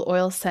essential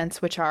oil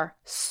scents, which are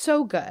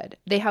so good.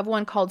 They have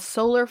one called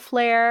Solar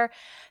Flare.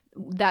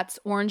 That's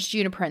orange,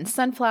 juniper, and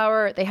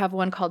sunflower. They have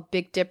one called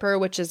Big Dipper,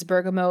 which is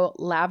bergamot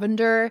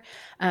lavender.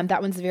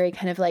 That one's very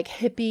kind of like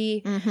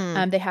hippie.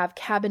 Mm-hmm. They have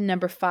Cabin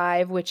Number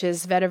 5, which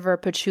is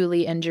vetiver,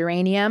 patchouli, and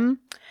geranium.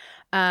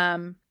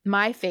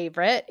 My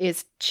favorite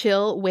is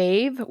Chill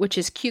Wave, which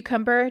is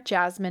cucumber,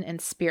 jasmine,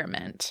 and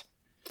spearmint.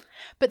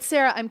 But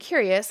Sarah, I'm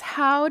curious,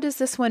 how does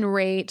this one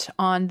rate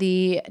on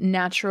the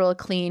natural,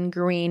 clean,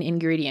 green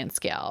ingredient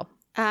scale?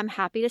 I'm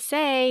happy to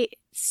say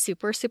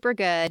super, super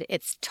good.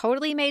 It's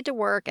totally made to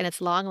work and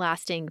it's long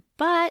lasting,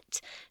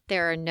 but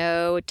there are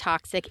no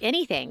toxic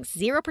anythings.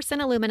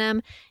 0%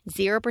 aluminum,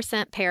 0%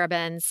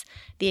 parabens.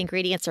 The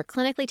ingredients are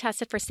clinically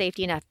tested for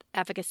safety and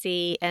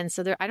efficacy. And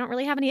so I don't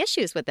really have any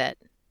issues with it.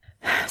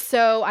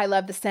 So I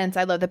love the scents.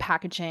 I love the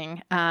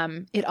packaging.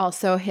 It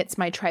also hits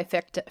my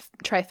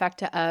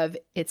trifecta of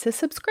it's a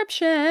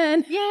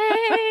subscription.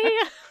 Yay!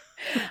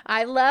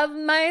 I love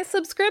my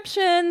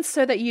subscriptions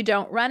so that you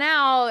don't run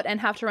out and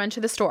have to run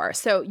to the store.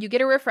 So you get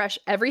a refresh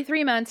every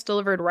 3 months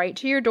delivered right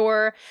to your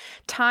door,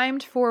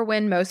 timed for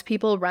when most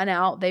people run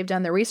out. They've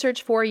done the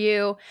research for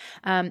you.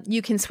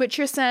 You can switch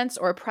your scents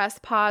or press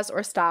pause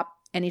or stop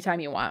anytime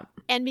you want.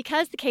 And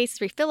because the case is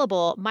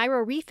refillable,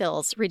 Myro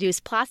refills reduce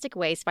plastic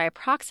waste by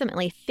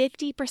approximately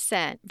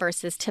 50%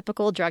 versus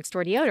typical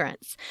drugstore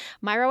deodorants.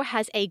 Myro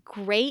has a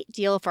great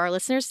deal for our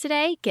listeners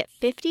today. Get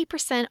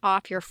 50%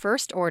 off your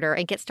first order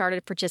and get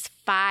started for just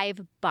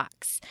 $5.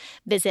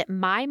 Visit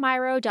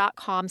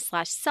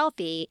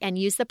mymyro.com/selfie and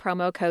use the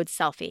promo code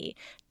SELFIE.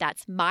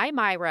 That's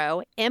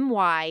mymyro,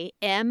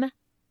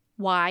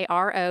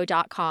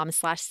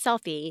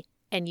 mymyro.com/selfie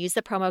and use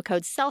the promo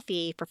code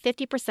SELFIE for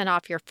 50%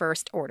 off your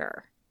first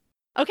order.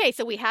 Okay,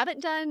 so we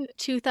haven't done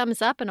 2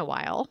 thumbs up in a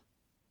while.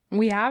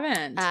 We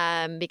haven't.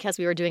 Because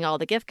we were doing all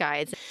the gift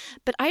guides.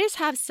 But I just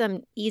have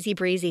some easy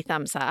breezy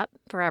thumbs up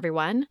for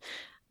everyone.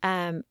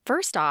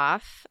 First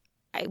off,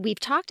 we've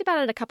talked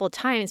about it a couple of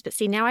times, but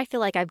see, now I feel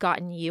like I've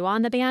gotten you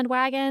on the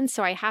bandwagon,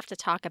 so I have to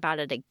talk about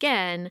it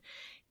again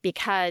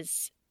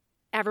because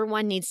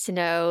everyone needs to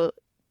know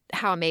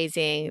how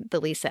amazing the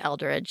Lisa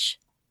Eldridge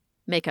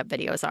makeup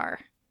videos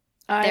are.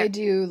 I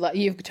do.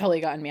 You've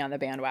totally gotten me on the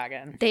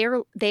bandwagon.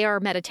 They are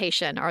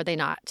meditation, are they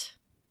not?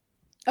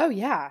 Oh,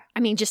 yeah. I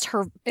mean, just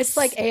her. It's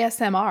like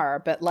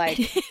ASMR, but like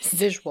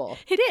visual.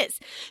 It is.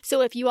 So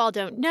if you all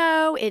don't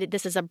know,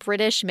 this is a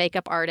British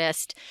makeup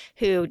artist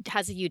who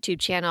has a YouTube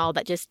channel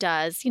that just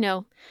does,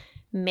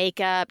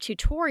 makeup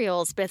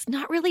tutorials, but it's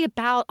not really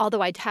about,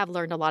 although I have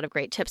learned a lot of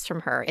great tips from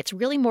her. It's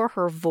really more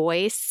her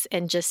voice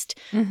and just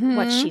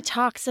what she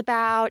talks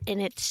about.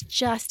 And it's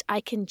just,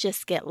 I can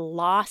just get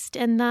lost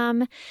in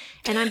them.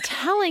 And I'm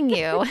telling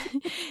you,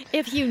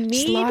 if you need...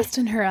 Just lost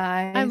in her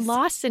eyes. I'm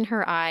lost in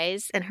her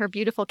eyes and her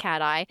beautiful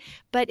cat eye.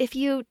 But if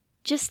you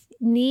just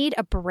need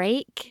a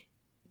break,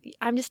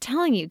 I'm just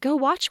telling you, go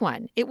watch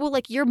one. It will,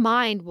 your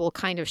mind will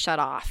kind of shut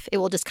off. It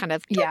will just kind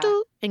of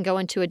and go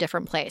into a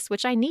different place,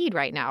 which I need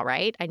right now,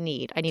 right? I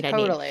need.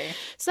 Totally.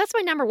 So that's my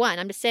number one.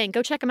 I'm just saying,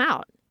 go check them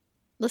out.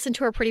 Listen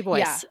to her pretty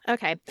voice. Yeah.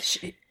 Okay.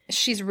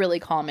 She's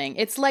really calming.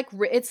 It's like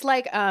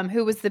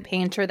who was the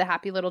painter, the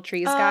Happy Little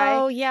Trees guy?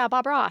 Oh, yeah,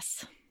 Bob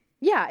Ross.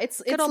 Yeah,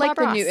 it's like Bob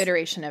the Ross. new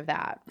iteration of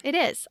that. It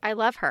is. I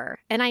love her.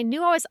 And I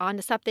knew I was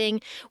onto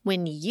something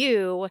when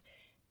you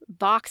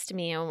boxed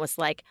me and was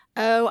like,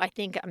 oh,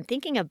 I'm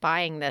thinking of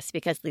buying this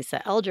because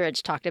Lisa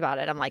Eldridge talked about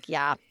it. I'm like,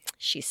 yeah,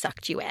 she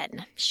sucked you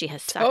in. She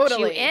has sucked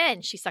you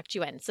in. She sucked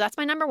you in. So that's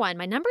my number one.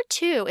 My number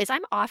two is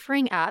I'm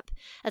offering up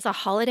as a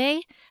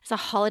holiday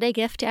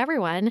gift to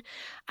everyone.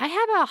 I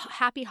have a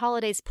Happy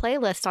Holidays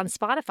playlist on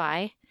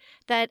Spotify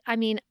that,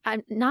 I'm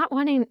not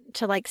wanting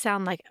to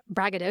sound like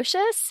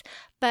braggadocious,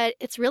 but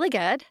it's really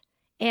good.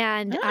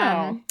 And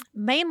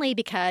mainly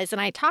because,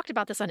 and I talked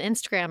about this on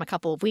Instagram a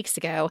couple of weeks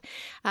ago,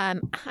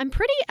 I'm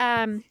pretty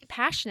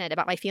passionate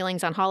about my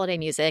feelings on holiday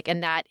music,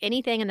 and that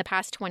anything in the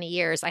past 20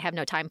 years I have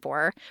no time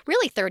for.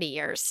 Really 30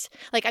 years.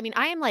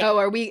 I am like...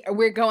 Oh,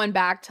 we're going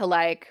back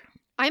to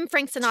I'm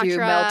Frank Sinatra. To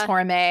Mel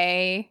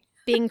Torme.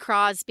 Bing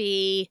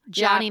Crosby.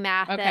 Johnny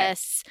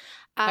Mathis.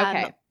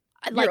 Okay.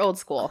 You're old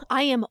school.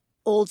 I am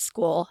old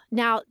school.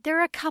 Now, there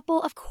are a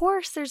couple, of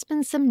course, there's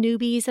been some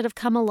newbies that have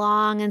come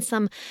along and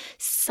some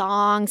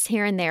songs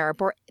here and there.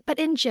 But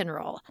in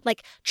general,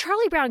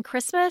 Charlie Brown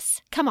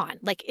Christmas, come on.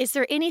 Is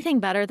there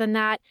anything better than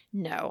that?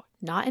 No,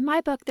 not in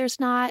my book. There's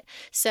not.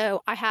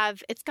 So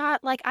it's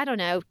got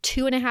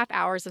 2.5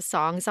 hours of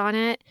songs on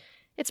it.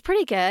 It's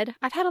pretty good.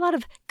 I've had a lot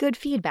of good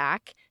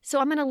feedback. So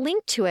I'm going to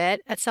link to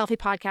it at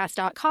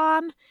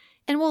selfiepodcast.com,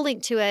 and we'll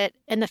link to it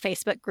in the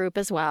Facebook group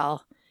as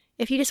well.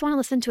 If you just want to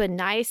listen to a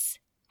nice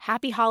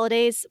Happy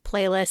Holidays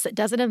playlist that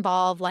doesn't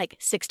involve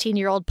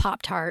 16-year-old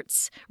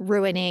Pop-Tarts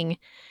ruining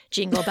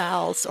Jingle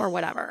Bells or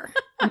whatever.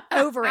 I'm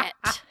over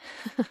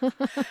it.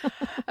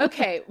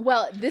 Okay,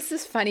 well, this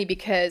is funny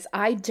because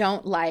I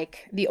don't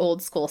like the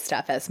old school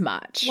stuff as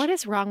much. What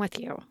is wrong with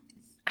you?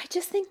 I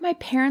just think my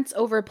parents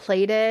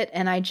overplayed it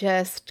and I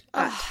just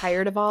got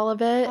tired of all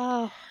of it.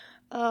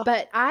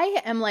 But I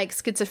am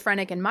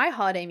schizophrenic in my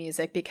holiday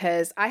music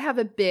because I have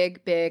a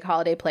big, big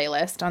holiday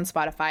playlist on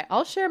Spotify.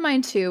 I'll share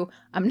mine too.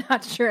 I'm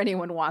not sure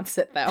anyone wants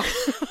it though.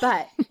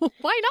 But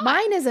why not?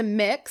 Mine is a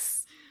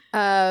mix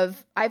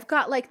of, I've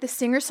got the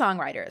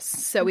singer-songwriters.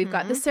 So we've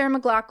got the Sarah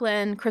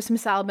McLachlan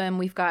Christmas album.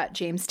 We've got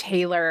James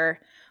Taylor.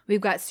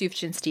 We've got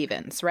Sufjan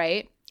Stevens,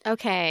 right?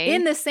 Okay.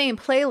 In the same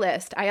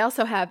playlist, I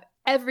also have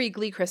every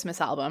Glee Christmas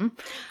album.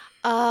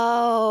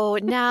 Oh,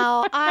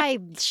 now I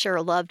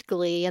sure loved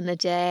Glee in the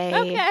day.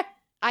 Okay.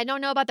 I don't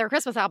know about their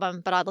Christmas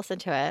album, but I'd listen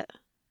to it.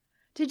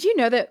 Did you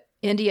know that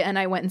India and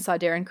I went and saw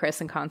Darren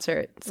Criss in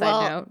concert?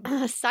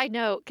 Side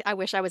note, I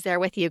wish I was there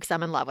with you because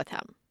I'm in love with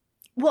him.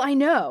 Well, I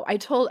know. I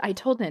told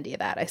India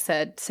that. I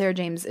said, Sarah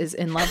James is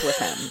in love with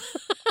him.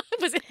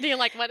 Was India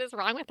what is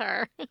wrong with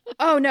her?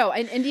 Oh, no.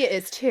 And India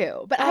is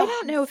too. But I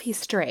don't know if he's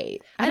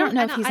straight. I don't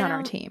know if he's on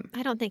our team.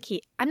 I don't think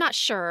I'm not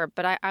sure,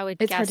 but I would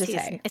guess hard to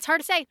say. It's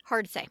hard to say.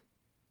 Hard to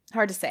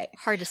say.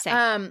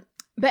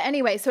 But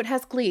anyway, so it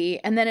has Glee,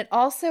 and then it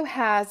also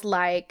has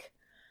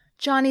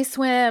Johnny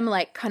Swim,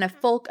 kind of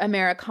folk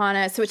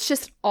Americana. So it's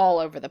just all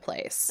over the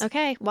place.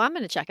 Okay, well, I'm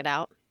going to check it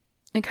out.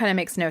 It kind of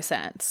makes no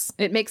sense.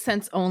 It makes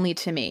sense only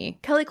to me.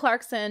 Kelly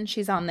Clarkson,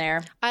 she's on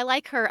there. I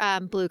like her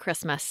Blue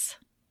Christmas.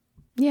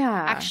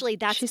 Yeah. Actually,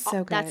 she's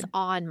so good. That's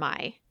on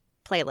my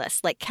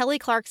playlist. Kelly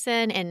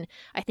Clarkson and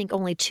I think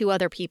only two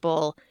other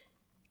people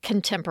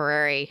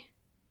contemporary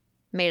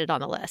made it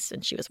on the list,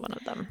 and she was one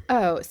of them.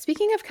 Oh,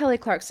 speaking of Kelly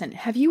Clarkson,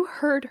 have you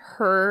heard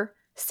her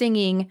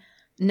singing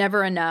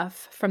Never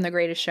Enough from The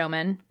Greatest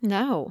Showman?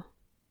 No.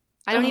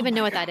 I don't even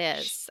know what that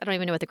is. I don't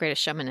even know what The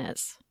Greatest Showman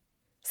is.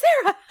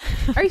 Sarah,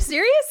 are you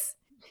serious?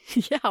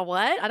 Yeah,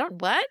 what?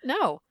 What?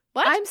 No.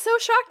 What? I'm so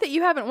shocked that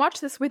you haven't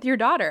watched this with your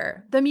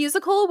daughter. The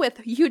musical with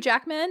Hugh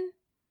Jackman?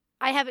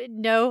 I have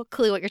no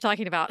clue what you're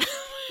talking about.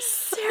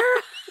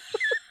 Sarah.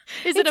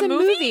 Is it a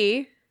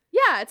movie?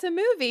 Yeah, it's a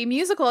movie,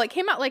 musical. It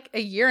came out a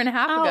year and a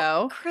half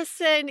ago.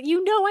 Kristen,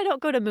 I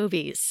don't go to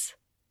movies.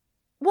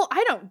 Well,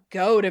 I don't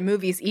go to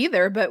movies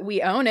either, but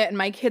we own it and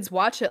my kids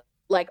watch it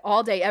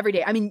all day, every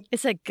day. I mean,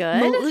 is it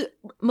good?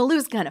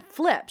 Malou's gonna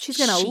flip. She's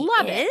gonna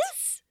love it.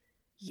 Is?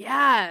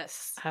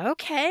 Yes.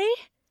 Okay.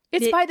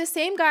 It's by the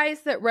same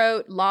guys that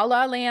wrote La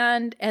La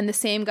Land and the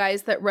same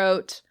guys that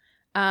wrote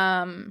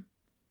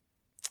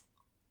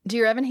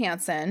Dear Evan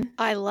Hansen.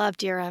 I love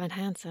Dear Evan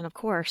Hansen, of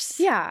course.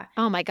 Yeah.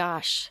 Oh my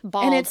gosh.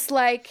 Bald. And it's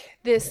like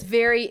this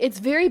it's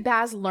very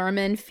Baz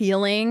Luhrmann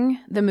feeling,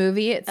 the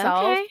movie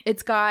itself. Okay.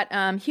 It's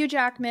got Hugh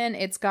Jackman.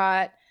 It's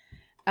got,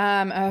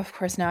 of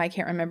course, now I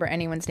can't remember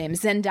anyone's name.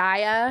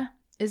 Zendaya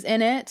is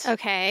in it.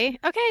 Okay,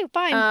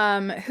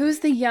 fine. Who's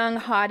the young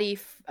hottie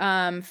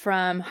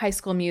from High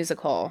School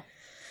Musical?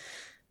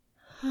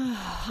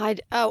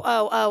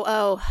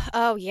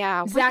 Oh,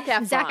 yeah. Zac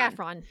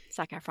Efron.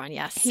 Zac Efron,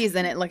 yes. He's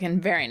in it looking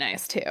very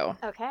nice, too.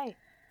 Okay.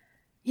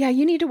 Yeah,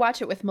 you need to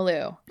watch it with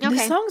Malou. The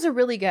Okay. songs are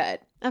really good.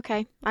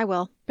 Okay, I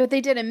will. But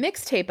they did a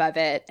mixtape of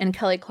it, and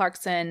Kelly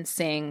Clarkson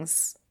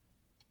sings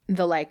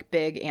the, like,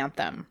 big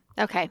anthem.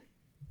 Okay.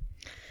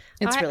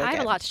 It's really good. I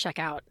have a lot to check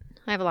out.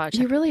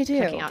 You really do.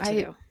 checking out to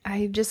do.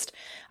 I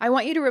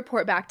want you to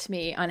report back to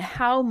me on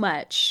how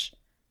much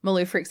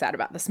Malou freaks out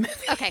about this movie.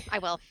 Okay, I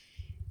will.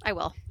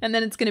 And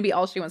then it's going to be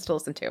all she wants to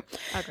listen to.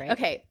 Oh, great.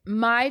 Okay,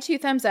 my 2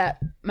 thumbs up.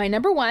 My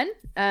number 1,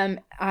 I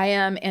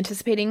am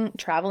anticipating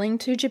traveling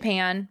to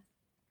Japan,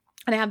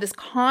 and I have this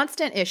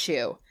constant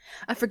issue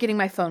of forgetting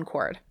my phone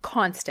cord.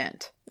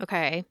 Constant.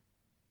 Okay.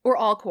 Or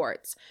all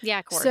cords.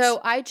 Yeah, cords. So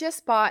I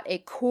just bought a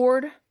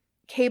cord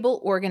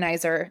cable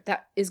organizer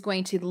that is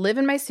going to live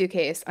in my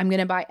suitcase. I'm going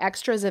to buy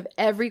extras of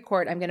every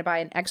cord. I'm going to buy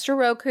an extra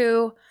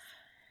Roku,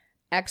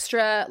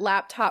 extra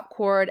laptop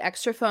cord,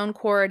 extra phone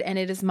cord, and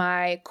it is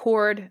my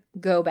cord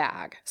go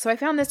bag. So I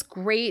found this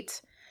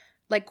great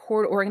like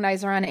cord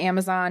organizer on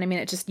Amazon. I mean,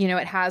 it just,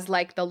 it has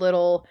like the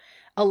little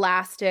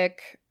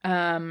elastic,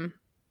 pockets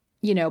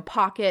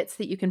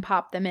that you can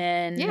pop them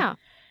in. Yeah.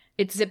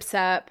 It zips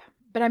up,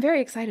 but I'm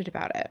very excited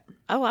about it.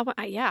 Oh,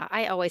 yeah.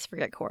 I always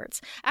forget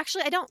cords.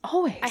 Actually, I don't.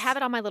 Always. I have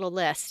it on my little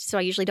list, so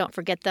I usually don't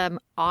forget them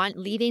on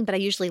leaving, but I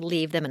usually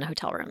leave them in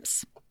hotel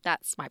rooms.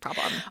 That's my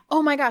problem.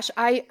 Oh my gosh,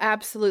 I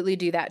absolutely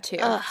do that too.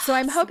 Ugh, so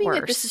I'm hoping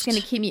that this worst. is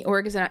going to keep me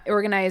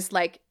organized,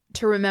 like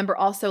to remember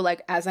also,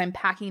 like as I'm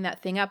packing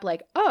that thing up,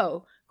 like,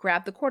 oh,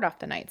 grab the cord off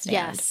the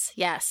nightstand.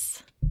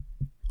 Yes.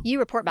 You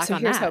report back So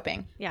on here's that.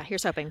 hoping. Yeah,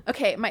 here's hoping.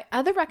 Okay, my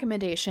other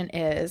recommendation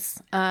is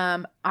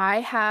I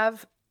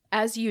have,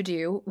 as you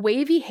do,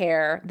 wavy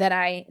hair that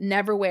I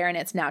never wear in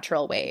its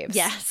natural waves.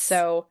 Yes.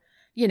 So,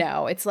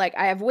 it's like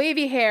I have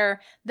wavy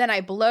hair, then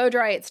I blow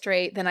dry it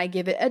straight, then I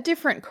give it a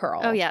different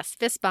curl. Oh, yes.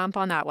 Fist bump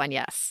on that one.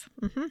 Yes.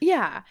 Mm-hmm.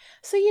 Yeah.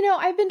 So,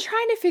 I've been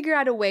trying to figure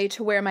out a way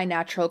to wear my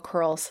natural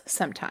curls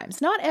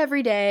sometimes. Not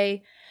every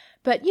day,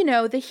 but,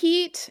 the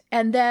heat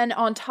and then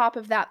on top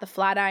of that, the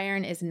flat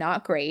iron is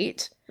not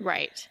great.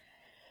 Right.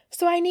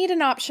 So I need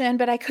an option,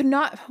 but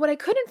what I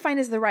couldn't find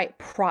is the right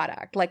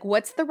product. Like,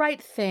 what's the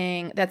right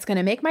thing that's going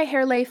to make my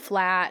hair lay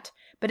flat,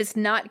 but it's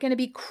not going to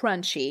be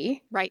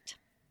crunchy, Right.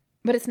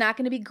 but it's not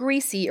going to be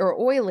greasy or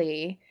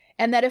oily.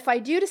 And that if I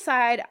do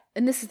decide,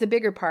 and this is the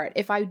bigger part,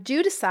 if I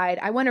do decide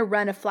I want to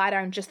run a flat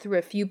iron just through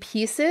a few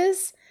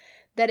pieces,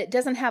 that it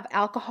doesn't have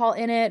alcohol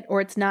in it,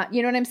 or it's not,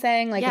 you know what I'm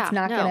saying? Like, it's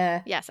not going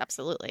to Yes,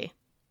 absolutely.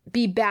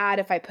 be bad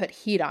if I put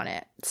heat on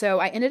it. So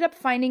I ended up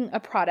finding a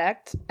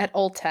product at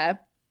Ulta,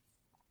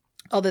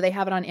 although they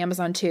have it on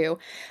Amazon too.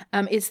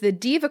 It's the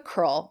Diva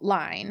Curl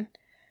line,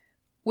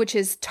 which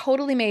is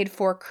totally made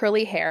for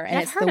curly hair. And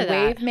I've it's heard the of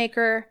that. Wave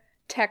Maker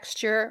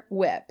Texture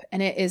Whip.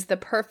 And it is the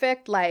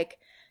perfect, like,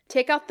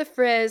 take out the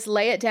frizz,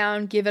 lay it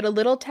down, give it a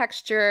little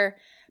texture,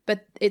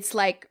 but it's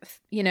like,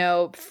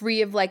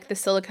 free of like the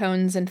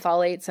silicones and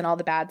phthalates and all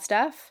the bad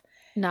stuff.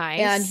 Nice.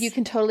 And you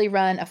can totally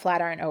run a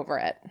flat iron over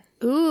it.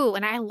 Ooh,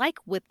 and I like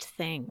whipped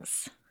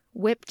things.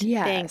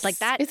 Things like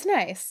that. It's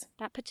nice.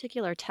 That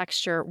particular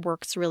texture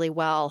works really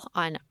well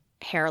on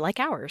hair like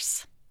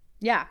ours.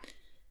 Yeah.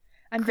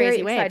 I'm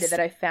Crazy very excited waves. that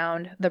I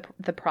found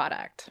the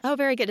product. Oh,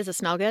 very good. Does it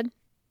smell good?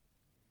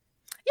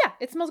 Yeah,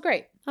 it smells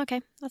great.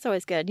 Okay, that's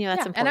always good. That's Yeah,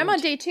 important. and I'm on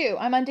day 2.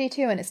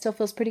 And it still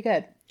feels pretty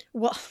good.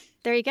 Well,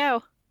 there you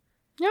go.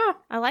 Yeah.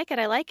 I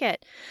like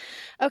it.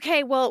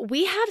 Okay, well,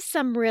 we have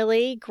some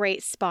really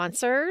great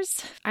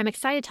sponsors. I'm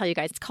excited to tell you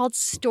guys. It's called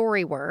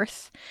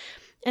Storyworth.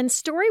 And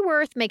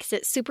Storyworth makes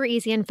it super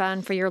easy and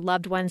fun for your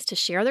loved ones to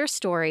share their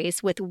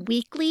stories with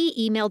weekly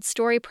emailed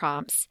story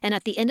prompts. And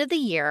at the end of the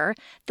year,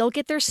 they'll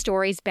get their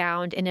stories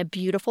bound in a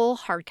beautiful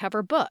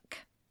hardcover book.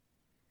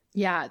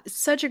 Yeah,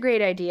 such a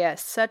great idea.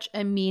 Such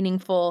a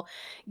meaningful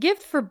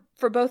gift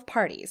for both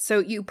parties. So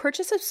you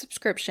purchase a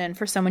subscription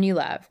for someone you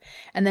love,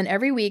 and then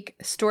every week,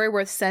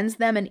 Storyworth sends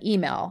them an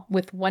email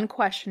with one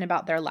question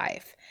about their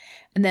life.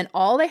 And then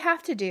all they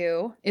have to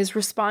do is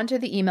respond to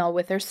the email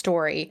with their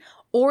story,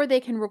 or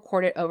they can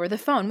record it over the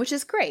phone, which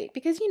is great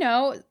because,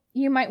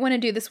 you might want to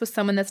do this with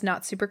someone that's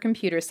not super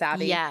computer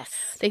savvy.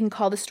 Yes. They can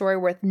call the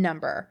Storyworth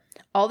number.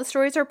 All the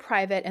stories are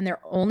private and they're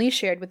only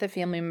shared with a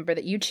family member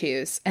that you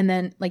choose. And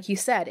then, like you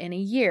said, in a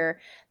year,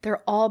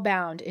 they're all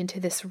bound into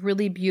this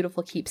really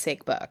beautiful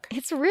keepsake book.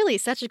 It's really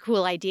such a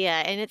cool idea,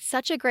 and it's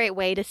such a great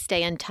way to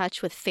stay in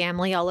touch with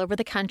family all over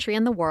the country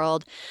and the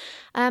world,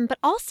 but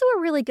also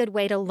a really good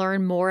way to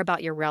learn more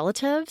about your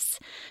relatives.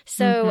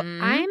 So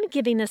I'm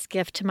giving this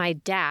gift to my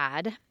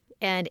dad.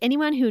 And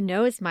anyone who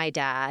knows my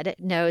dad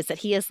knows that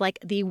he is like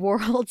the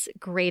world's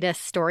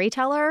greatest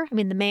storyteller. I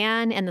mean, the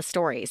man and the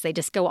stories, they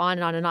just go on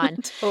and on and on.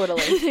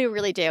 Totally. They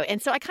really do.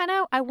 And so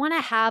I want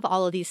to have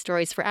all of these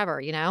stories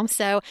forever, you know?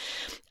 So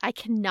I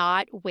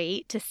cannot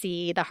wait to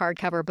see the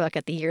hardcover book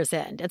at the year's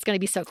end. It's going to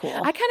be so cool.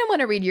 I kind of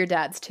want to read your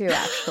dad's too,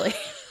 actually.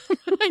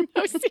 I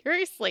know,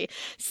 seriously.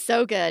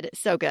 So good.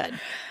 So good.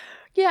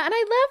 Yeah, and I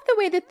love the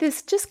way that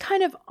this just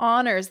kind of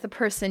honors the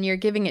person you're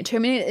giving it to. I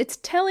mean, it's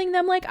telling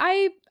them, like,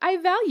 I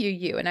value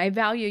you and I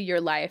value your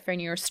life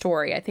and your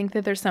story. I think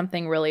that there's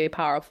something really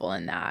powerful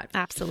in that.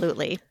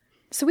 Absolutely.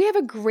 So we have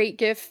a great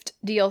gift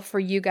deal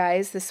for you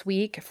guys this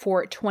week.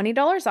 For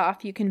 $20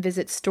 off, you can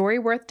visit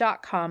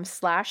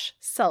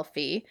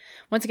storyworth.com/selfie.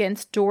 Once again,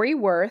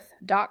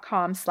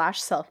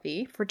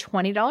 storyworth.com/selfie for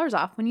 $20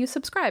 off when you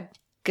subscribe.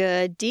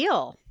 Good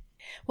deal.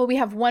 Well, we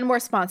have one more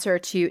sponsor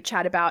to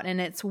chat about, and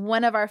it's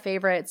one of our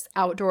favorites,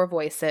 Outdoor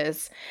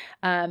Voices.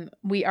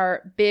 We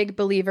are big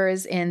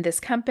believers in this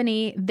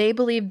company. They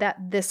believe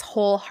that this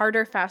whole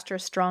harder, faster,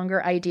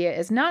 stronger idea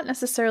is not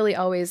necessarily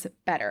always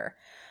better.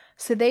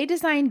 So they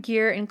design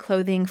gear and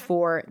clothing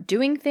for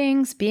doing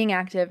things, being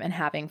active, and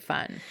having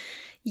fun.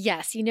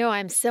 Yes, you know,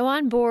 I'm so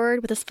on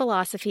board with this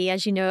philosophy.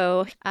 As you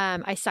know,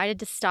 I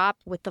decided to stop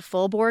with the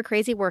full bore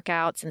crazy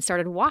workouts and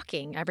started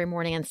walking every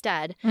morning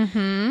instead.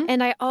 Mm-hmm.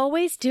 And I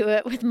always do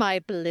it with my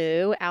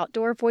blue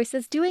Outdoor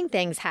Voices Doing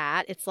Things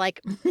hat. It's like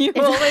You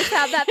always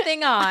have that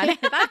thing on.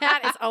 that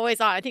hat is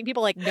always on. I think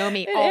people like know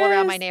me all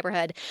around my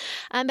neighborhood.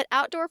 But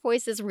Outdoor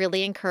Voices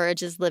really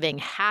encourages living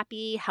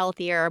happy,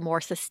 healthier, more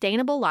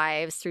sustainable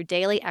lives through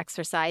daily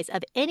exercise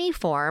of any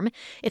form.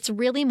 It's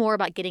really more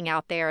about getting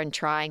out there and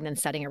trying than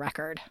setting a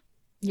record.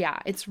 Yeah,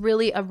 it's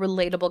really a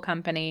relatable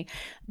company,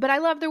 but I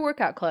love their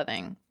workout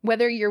clothing.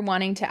 Whether you're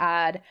wanting to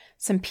add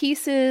some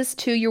pieces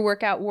to your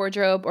workout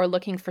wardrobe or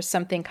looking for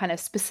something kind of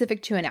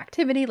specific to an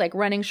activity like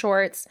running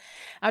shorts,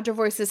 Outdoor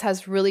Voices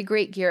has really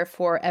great gear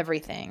for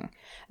everything.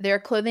 Their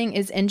clothing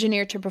is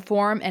engineered to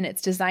perform, and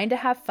it's designed to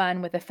have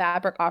fun with a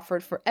fabric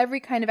offered for every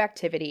kind of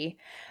activity.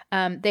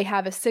 They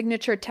have a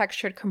signature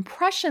textured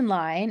compression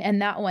line, and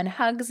that one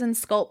hugs and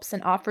sculpts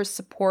and offers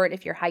support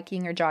if you're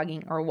hiking or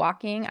jogging or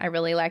walking. I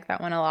really like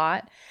that one a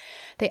lot.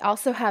 They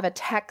also have a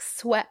Tech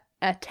Sweat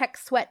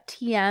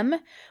TM,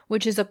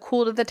 which is a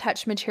cool to the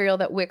touch material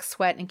that wicks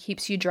sweat and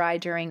keeps you dry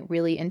during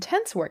really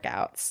intense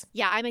workouts.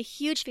 Yeah, I'm a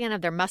huge fan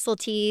of their muscle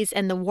tees,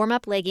 and the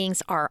warm-up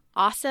leggings are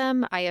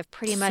awesome. I have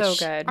pretty much...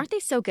 So good. Aren't they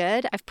so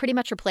good? I've pretty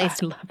much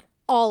replaced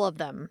all of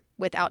them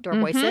with Outdoor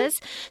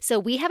Voices. So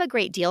we have a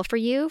great deal for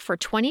you. For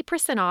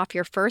 20% off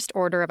your first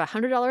order of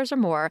 $100 or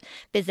more,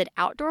 visit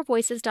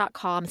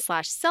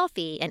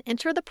outdoorvoices.com/selfie and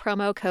enter the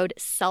promo code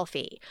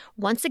SELFIE.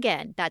 Once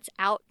again, that's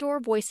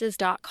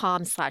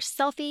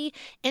outdoorvoices.com/selfie.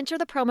 Enter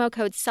the promo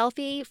code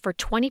SELFIE for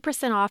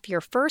 20% off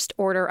your first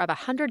order of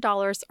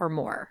 $100 or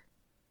more.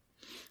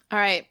 All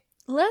right,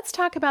 let's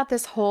talk about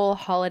this whole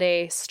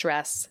holiday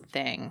stress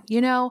thing.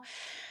 You know,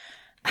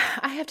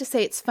 I have to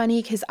say it's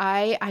funny because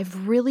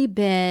I've really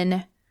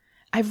been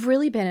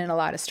in a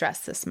lot of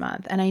stress this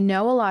month. And I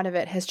know a lot of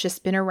it has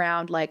just been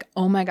around like,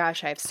 oh my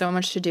gosh, I have so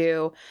much to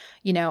do.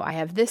 You know, I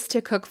have this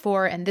to cook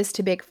for and this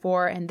to bake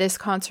for and this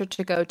concert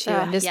to go to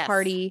and this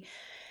party.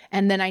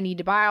 And then I need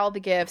to buy all the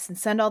gifts and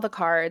send all the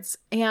cards.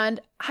 And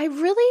I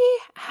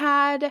really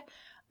had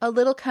a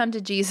little come to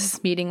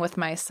Jesus meeting with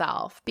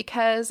myself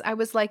because I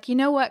was like, you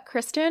know what,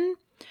 Kristen,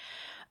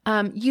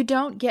 you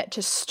don't get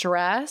to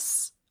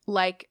stress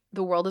like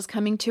the world is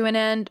coming to an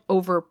end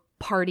over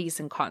parties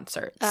and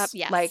concerts.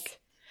 Yes. Like,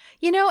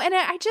 you know, and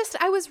I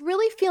was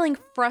really feeling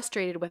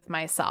frustrated with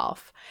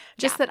myself.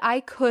 Just that I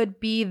could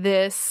be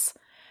this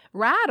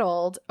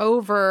rattled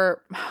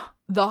over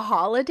the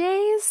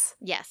holidays.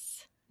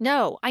 Yes.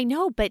 No, I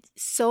know, but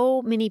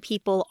so many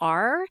people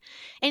are.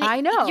 And I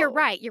know. You're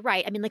right.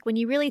 I mean, like when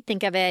you really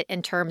think of it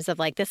in terms of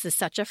like, this is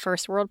such a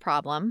first world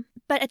problem,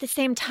 but at the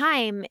same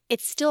time,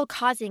 it's still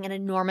causing an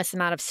enormous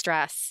amount of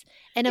stress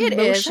and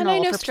emotional and I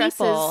know for stress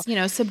people. is, you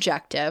know,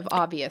 subjective,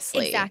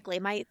 obviously. Exactly.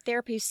 My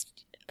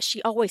therapist,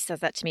 she always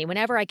says that to me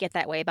whenever I get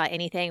that way about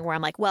anything where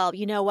I'm like, well,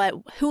 you know what?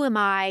 Who am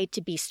I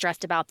to be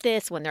stressed about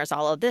this when there's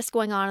all of this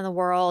going on in the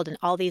world and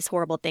all these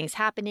horrible things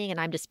happening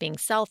and I'm just being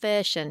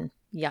selfish and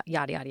yada,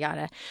 yada,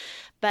 yada.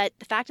 But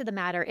the fact of the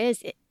matter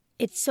is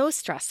it's so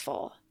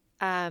stressful,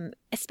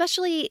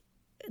 especially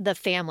the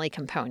family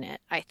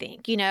component, I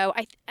think. You know,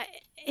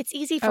 it's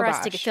easy for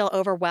us to feel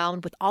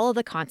overwhelmed with all of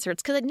the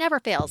concerts because it never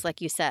fails.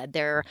 Like you said,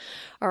 there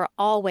are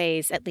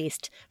always at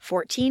least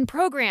 14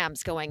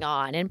 programs going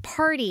on and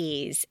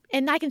parties.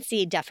 And I can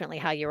see definitely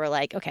how you were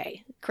like,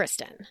 okay,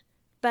 Kristen,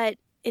 but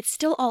it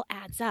still all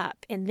adds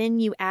up. And then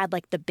you add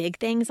like the big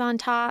things on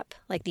top,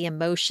 like the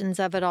emotions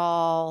of it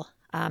all,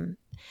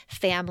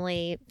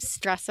 family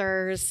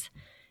stressors.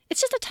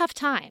 It's just a tough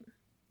time.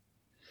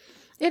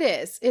 It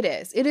is. It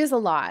is a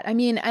lot. I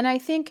mean, and I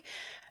think,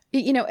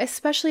 you know,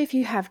 especially if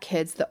you have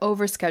kids, the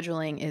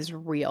overscheduling is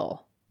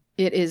real.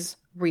 It is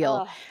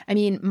real. I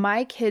mean,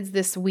 my kids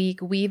this week,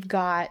 we've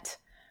got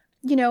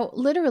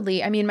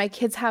literally, I mean, my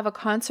kids have a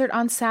concert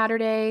on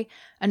Saturday.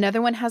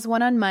 Another one has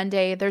one on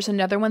Monday. There's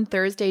another one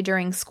Thursday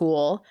during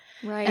school.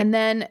 Right. And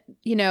then,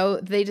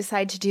 they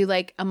decide to do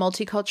like a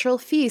multicultural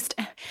feast.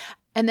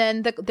 And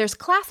then there's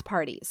class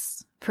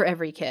parties for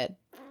every kid.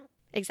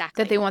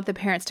 Exactly. That they want the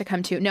parents to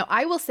come to. Now,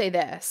 I will say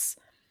this.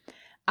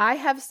 I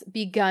have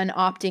begun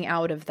opting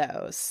out of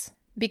those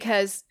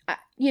because,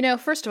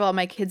 first of all,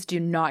 my kids do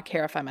not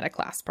care if I'm at a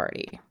class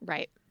party.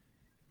 Right.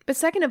 But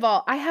second of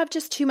all, I have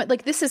just too much,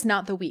 like, this is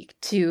not the week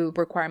to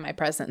require my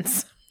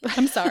presence.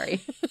 I'm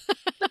sorry.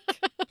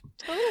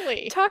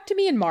 Totally. Talk to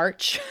me in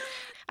March.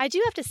 I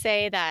do have to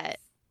say that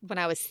when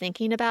I was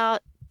thinking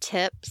about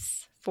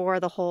tips for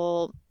the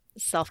whole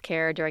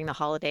self-care during the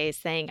holidays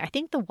thing, I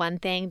think the one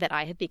thing that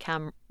I have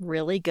become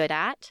really good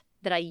at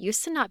that I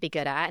used to not be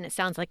good at, and it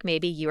sounds like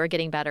maybe you are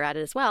getting better at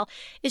it as well,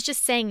 is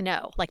just saying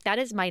no. Like that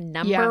is my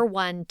number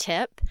one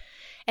tip.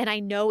 And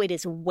I know it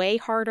is way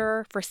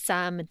harder for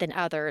some than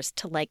others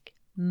to like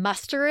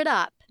muster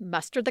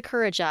the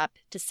courage up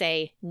to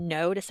say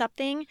no to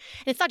something. And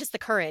it's not just the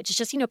courage. It's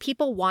just,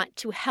 people want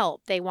to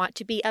help. They want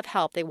to be of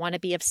help. They want to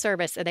be of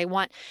service, or they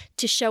want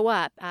to show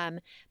up.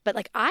 But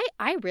like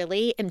I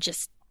really am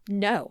just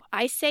no.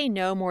 I say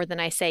no more than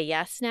I say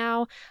yes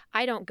now.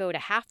 I don't go to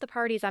half the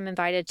parties I'm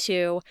invited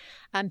to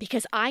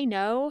because I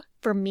know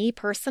for me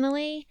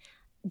personally,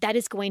 that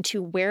is going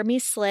to wear me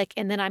slick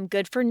and then I'm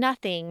good for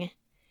nothing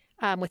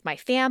with my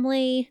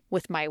family,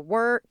 with my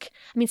work.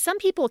 I mean, some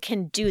people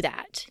can do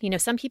that.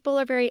 Some people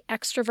are very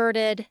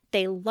extroverted.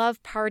 They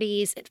love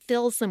parties. It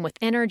fills them with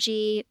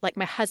energy. Like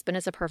my husband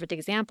is a perfect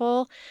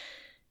example.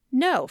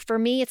 No, for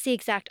me, it's the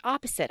exact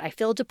opposite. I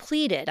feel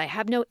depleted. I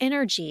have no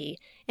energy.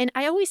 And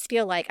I always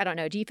feel like, I don't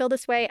know, do you feel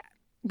this way?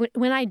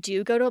 When I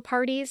do go to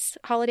parties,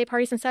 holiday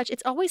parties and such,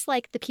 it's always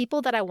like the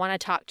people that I want to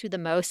talk to the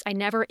most, I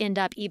never end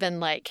up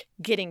even like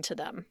getting to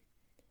them.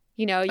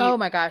 Oh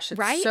my gosh, it's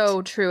right?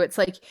 so true. It's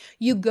like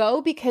you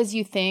go because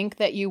you think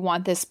that you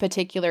want this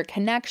particular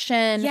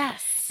connection.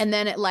 Yes. And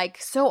then it like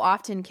so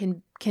often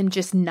can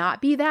just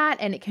not be that.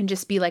 And it can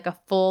just be like a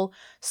full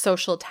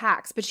social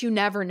tax, but you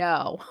never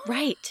know.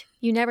 Right.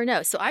 You never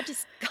know. So I've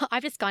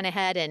just gone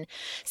ahead, and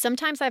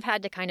sometimes I've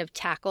had to kind of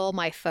tackle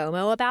my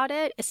FOMO about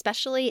it,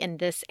 especially in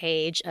this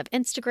age of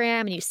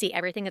Instagram and you see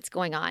everything that's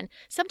going on.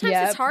 Sometimes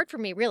it's hard for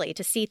me really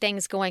to see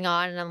things going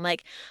on and I'm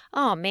like,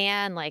 oh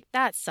man, like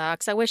that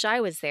sucks. I wish I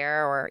was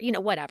there, or,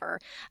 whatever.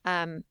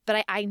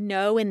 But I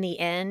know in the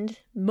end,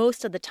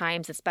 most of the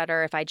times it's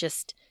better if I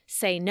just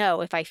say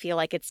no if I feel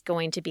like it's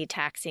going to be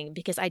taxing,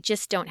 because I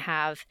just don't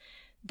have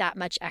that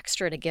much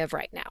extra to give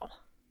right now.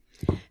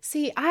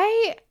 See,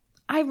 I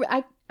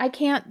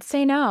can't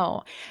say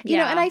no. You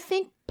know, and I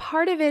think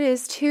part of it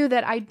is too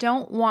that I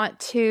don't want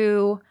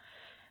to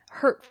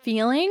hurt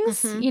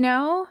feelings,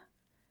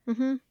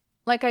 Mm-hmm.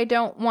 Like I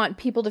don't want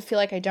people to feel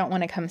like I don't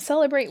want to come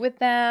celebrate with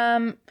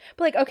them.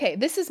 But like, okay,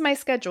 this is my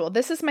schedule.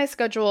 This is my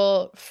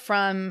schedule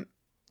from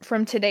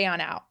today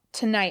on out.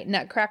 Tonight,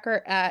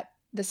 Nutcracker at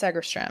the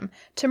Segerstrom.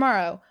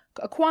 Tomorrow,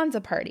 a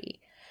Kwanzaa party.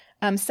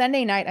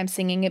 Sunday night, I'm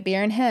singing at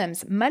Beer and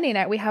Hymns. Monday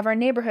night, we have our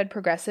neighborhood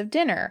progressive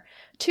dinner.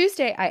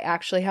 Tuesday, I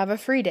actually have a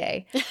free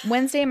day.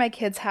 Wednesday, my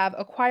kids have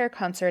a choir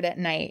concert at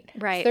night.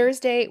 Right.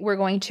 Thursday, we're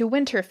going to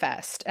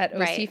Winterfest at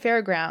OC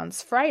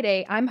Fairgrounds.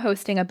 Friday, I'm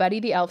hosting a Buddy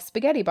the Elf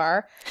spaghetti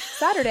bar.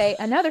 Saturday,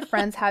 another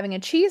friend's having a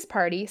cheese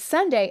party.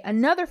 Sunday,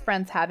 another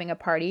friend's having a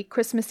party.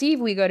 Christmas Eve,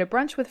 we go to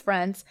brunch with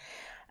friends.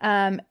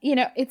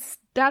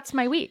 That's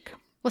my week.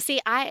 Well,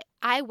 see,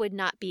 I would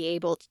not be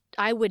able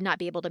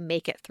to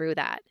make it through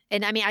that.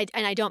 And I mean,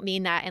 I don't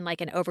mean that in like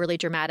an overly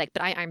dramatic,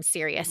 but I'm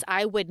serious.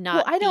 I would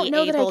not I don't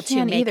know be that able I can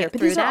to make either, it but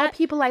through these that. are all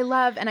people I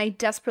love and I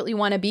desperately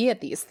want to be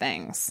at these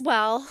things.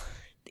 Well,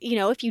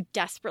 if you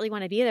desperately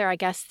want to be there, I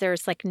guess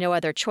there's like no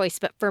other choice.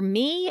 But for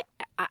me,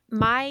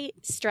 my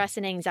stress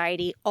and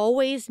anxiety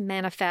always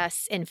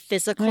manifests in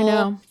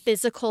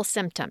physical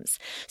symptoms.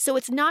 So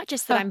it's not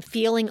just that I'm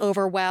feeling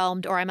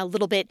overwhelmed or I'm a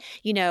little bit,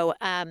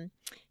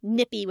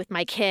 nippy with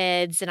my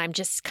kids and I'm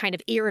just kind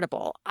of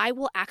irritable. I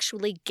will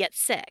actually get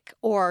sick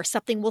or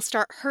something will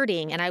start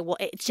hurting and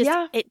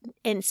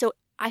and so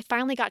I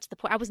finally got to the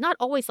point. I was not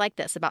always like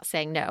this about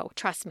saying no,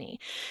 trust me.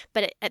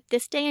 But at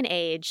this day and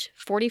age,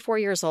 44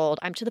 years old,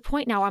 I'm to the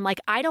point now I'm like,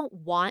 I don't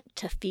want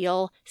to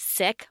feel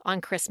sick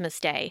on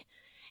Christmas Day.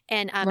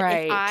 And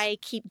if I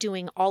keep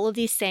doing all of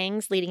these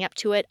things leading up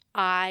to it,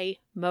 I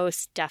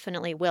most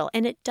definitely will.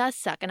 And it does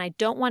suck. And I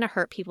don't want to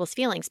hurt people's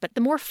feelings. But the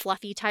more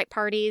fluffy type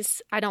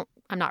parties, I'm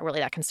not really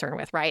that concerned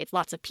with, right? It's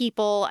lots of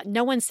people.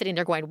 No one's sitting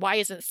there going, why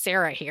isn't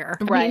Sarah here?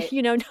 Right. I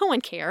mean, no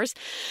one cares.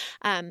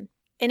 And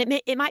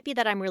it might be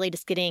that I'm really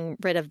just getting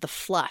rid of the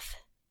fluff.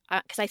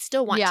 Because I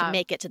still want to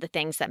make it to the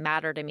things that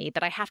matter to me.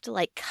 But I have to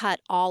like cut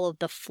all of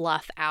the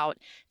fluff out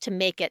to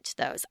make it to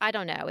those. I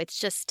don't know. It's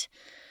just...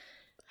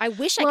 I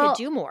wish I could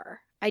do more.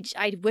 I wish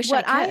I could.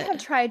 What I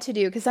have tried to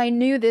do, because I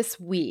knew this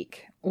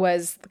week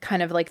was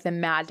kind of like the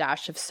mad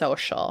dash of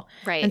social.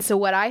 Right. And so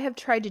what I have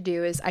tried to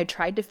do is I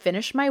tried to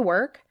finish my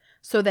work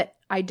so that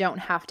I don't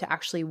have to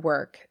actually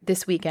work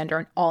this weekend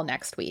or all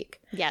next week.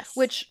 Yes.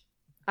 Which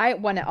I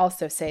want to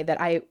also say that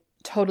I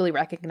totally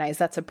recognize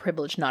that's a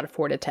privilege not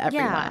afforded to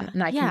everyone. Yeah,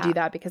 And I can do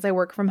that because I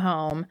work from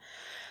home.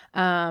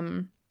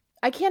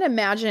 I can't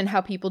imagine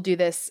how people do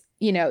this,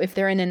 if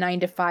they're in a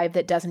 9-to-5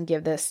 that doesn't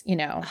give this,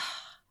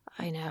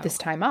 I know. this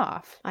time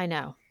off. I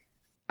know.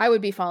 I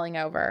would be falling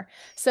over.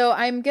 So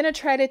I'm going to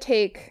try to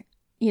take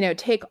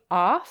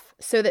off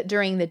so that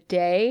during the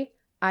day,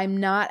 I'm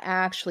not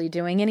actually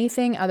doing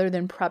anything other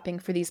than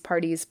prepping for these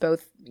parties,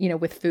 both,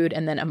 with food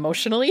and then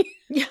emotionally.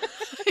 Yeah.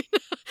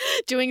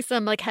 Doing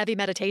some like heavy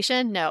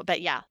meditation. No,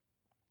 but yeah.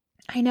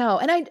 I know.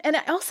 And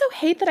I also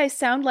hate that I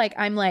sound like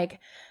I'm like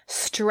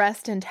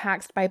stressed and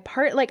taxed by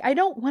like, I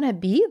don't want to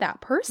be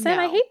that person. No.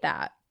 I hate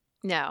that.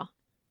 No.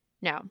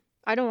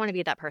 I don't want to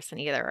be that person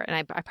either.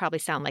 And I probably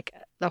sound like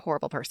the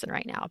horrible person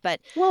right now,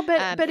 but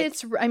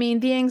it's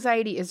the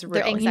anxiety is real.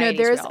 The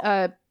anxiety is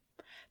real.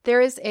 There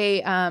is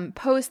a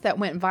post that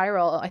went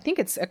viral. I think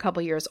it's a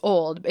couple years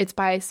old. It's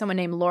by someone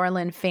named Laura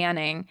Lynn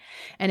Fanning,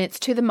 and it's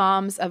to the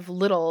moms of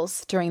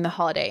littles during the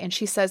holiday. And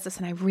she says this,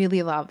 and I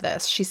really love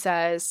this. She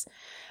says,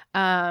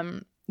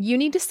 you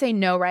need to say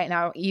no right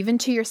now, even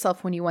to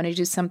yourself when you want to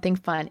do something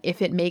fun.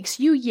 If it makes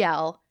you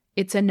yell,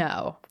 it's a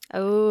no.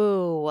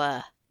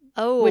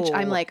 Oh, which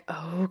I'm like,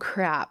 oh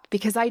crap,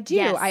 because I do.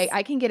 Yes.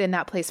 I can get in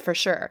that place for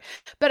sure.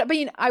 But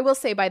I will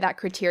say by that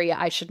criteria,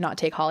 I should not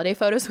take holiday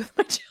photos with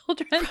my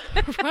children.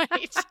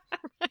 Right.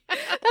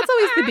 That's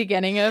always the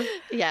beginning of.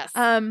 Yes.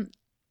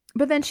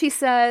 But then she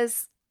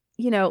says,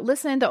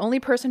 listen, the only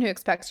person who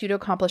expects you to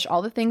accomplish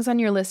all the things on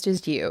your list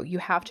is you. You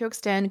have to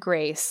extend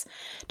grace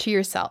to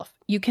yourself.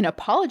 You can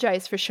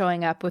apologize for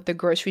showing up with the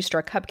grocery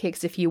store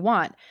cupcakes if you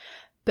want,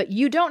 but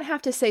you don't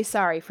have to say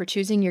sorry for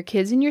choosing your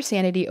kids and your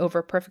sanity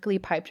over perfectly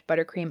piped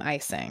buttercream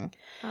icing.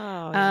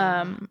 Oh,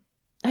 yeah.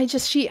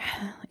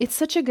 It's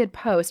such a good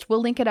post. We'll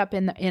link it up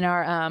in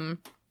our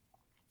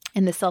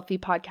in the Selfie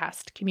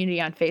Podcast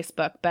community on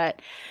Facebook.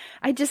 But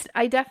I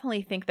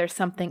definitely think there's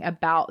something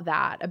about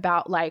that,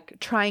 about like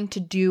trying to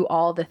do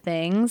all the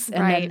things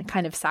and then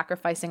kind of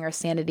sacrificing our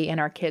sanity and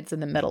our kids in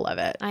the middle of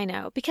it. I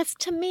know, because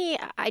to me,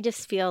 I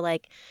just feel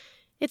like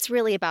it's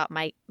really about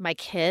my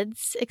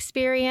kids'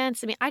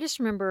 experience. I mean, I just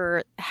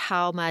remember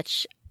how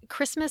much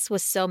Christmas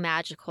was so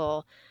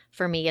magical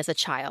for me as a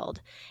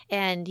child.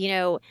 And,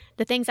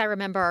 the things I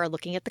remember are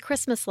looking at the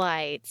Christmas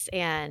lights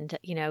and,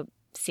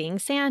 seeing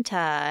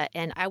Santa.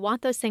 And I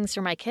want those things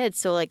for my kids.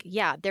 So like,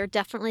 yeah, they're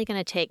definitely going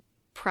to take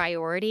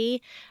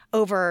priority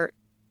over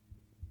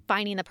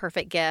finding the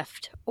perfect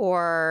gift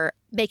or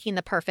making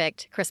the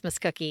perfect Christmas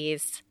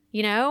cookies.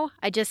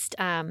 I just,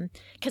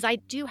 because I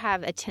do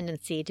have a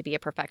tendency to be a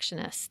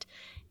perfectionist.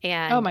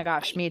 And oh my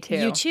gosh, me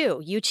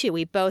too. You too.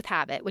 We both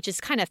have it, which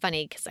is kind of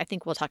funny because I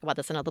think we'll talk about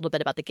this in a little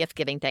bit about the gift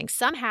giving thing.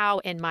 Somehow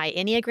in my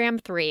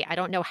Enneagram 3, I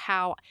don't know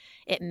how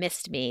it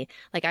missed me.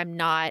 Like I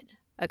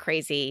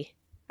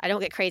don't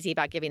get crazy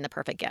about giving the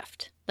perfect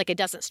gift. Like it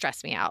doesn't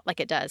stress me out like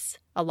it does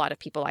a lot of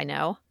people I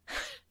know.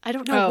 I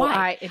don't know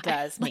why. It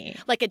does me.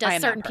 Like it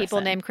does certain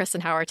people named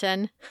Kristen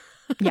Howerton.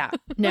 Yeah.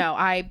 No,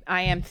 I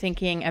am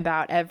thinking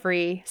about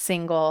every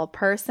single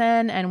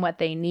person and what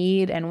they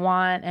need and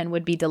want and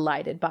would be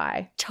delighted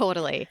by.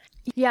 Totally.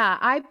 Yeah.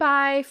 I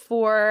buy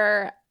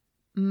for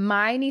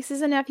my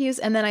nieces and nephews,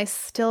 and then I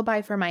still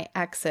buy for my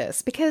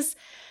exes because,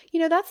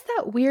 that's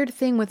that weird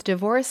thing with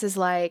divorce is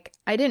like,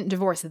 I didn't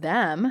divorce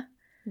them.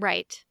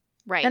 Right.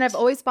 And I've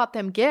always bought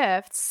them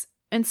gifts.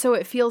 And so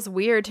it feels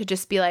weird to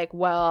just be like,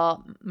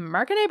 well,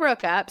 Mark and I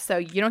broke up, so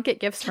you don't get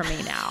gifts from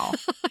me now.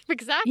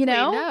 Exactly.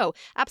 No,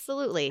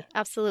 absolutely.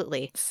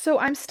 Absolutely. So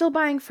I'm still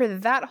buying for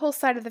that whole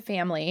side of the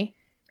family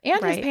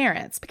and his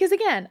parents. Because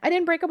again, I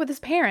didn't break up with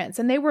his parents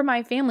and they were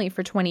my family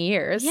for 20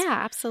 years. Yeah,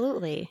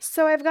 absolutely.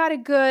 So I've got a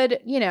good,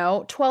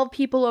 12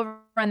 people over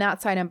on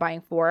that side I'm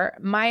buying for.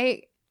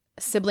 My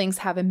siblings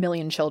have 1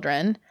 million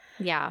children.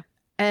 Yeah.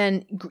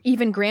 And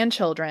even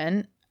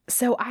grandchildren.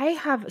 So I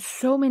have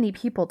so many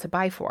people to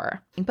buy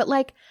for. But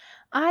like,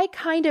 I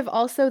kind of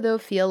also though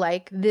feel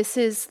like this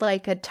is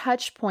like a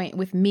touch point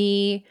with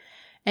me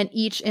and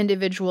each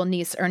individual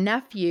niece or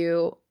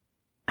nephew.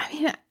 I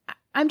mean,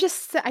 I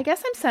guess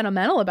I'm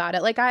sentimental about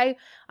it. Like I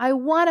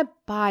want to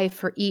buy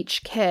for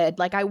each kid.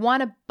 Like I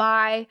want to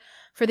buy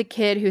for the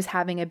kid who's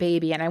having a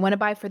baby, and I want to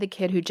buy for the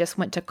kid who just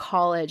went to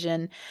college,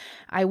 and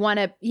I want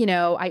to,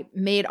 I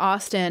made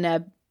Austin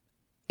a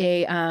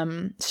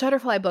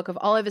Shutterfly book of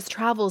all of his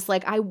travels.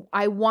 Like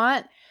I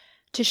want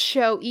to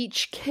show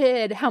each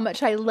kid how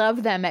much I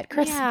love them at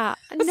Christmas. Yeah,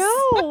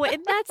 no,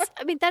 and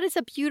that is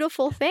a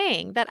beautiful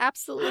thing. That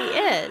absolutely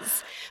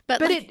is.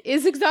 But it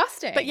is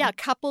exhausting. But yeah,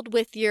 coupled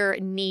with your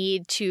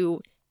need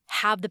to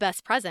have the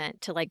best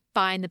present, to like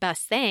find the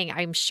best thing,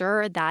 I'm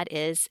sure that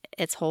is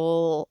its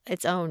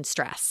own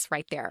stress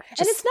right there.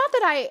 And it's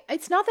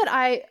not that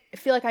I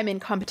feel like I'm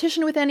in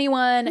competition with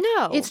anyone.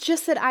 No. It's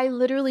just that I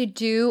literally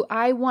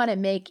I want to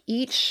make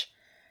each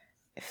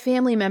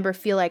family member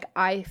feel like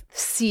I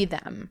see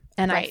them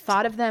and I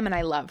thought of them and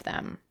I love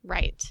them.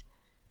 Right.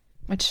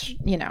 Which,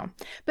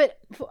 but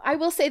I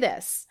will say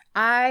this.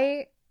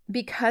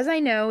 Because I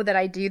know that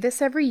I do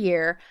this every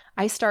year,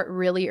 I start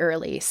really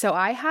early. So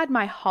I had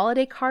my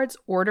holiday cards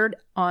ordered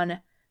on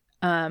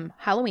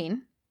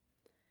Halloween.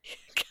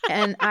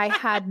 And I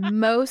had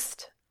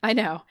most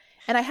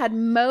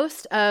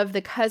of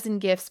the cousin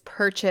gifts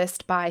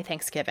purchased by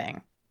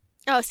Thanksgiving.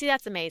 Oh, see,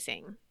 that's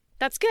amazing.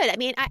 That's good. I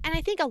mean,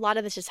 I think a lot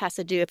of this just has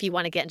to do if you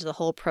want to get into the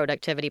whole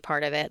productivity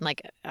part of it. And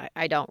like,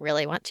 I don't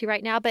really want to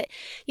right now, but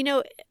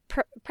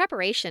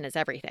preparation is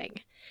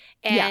everything.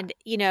 And,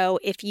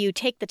 if you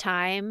take the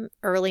time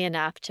early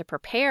enough to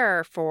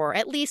prepare for,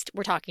 at least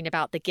we're talking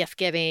about the gift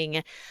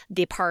giving,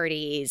 the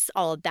parties,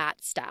 all of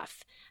that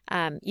stuff,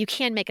 you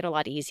can make it a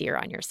lot easier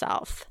on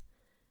yourself.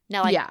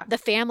 Now, the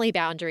family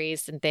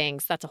boundaries and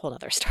things, that's a whole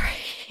other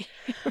story.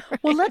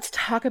 Well, let's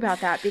talk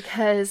about that,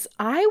 because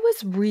I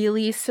was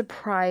really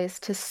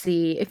surprised to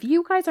see, if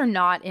you guys are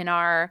not in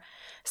our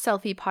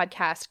Selfie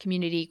Podcast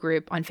community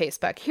group on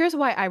Facebook, here's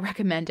why I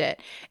recommend it.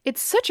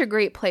 It's such a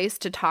great place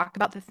to talk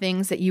about the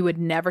things that you would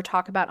never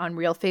talk about on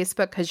real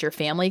Facebook because your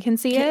family can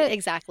see it.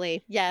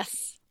 Exactly.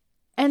 Yes.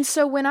 And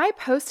so when I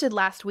posted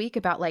last week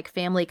about like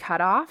family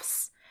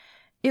cutoffs,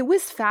 it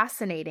was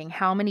fascinating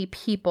how many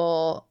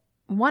people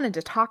wanted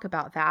to talk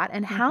about that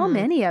and how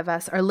many of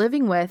us are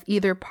living with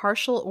either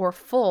partial or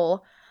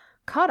full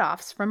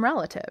cutoffs from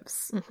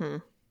relatives.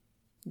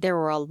 There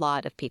were a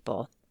lot of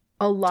people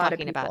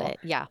talking about it.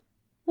 Yeah.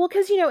 Well,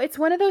 because, it's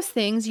one of those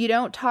things you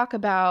don't talk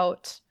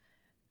about,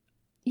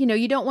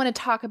 you don't want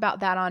to talk about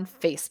that on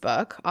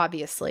Facebook,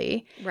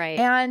 obviously. Right.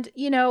 And,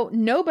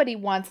 nobody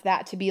wants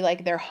that to be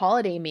like their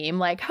holiday meme,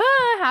 like,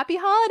 happy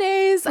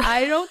holidays.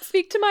 I don't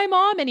speak to my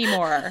mom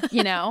anymore,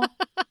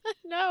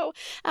 No,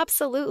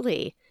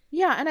 absolutely.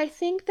 Yeah, and I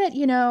think that,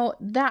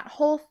 that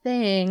whole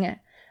thing,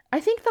 I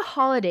think the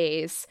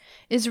holidays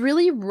is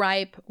really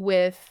ripe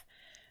with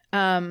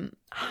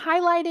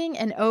highlighting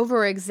and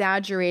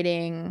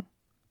over-exaggerating,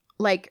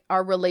 like,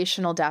 our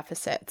relational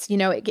deficits.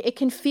 It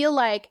can feel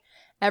like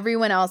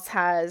everyone else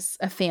has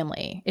a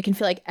family. It can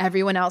feel like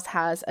everyone else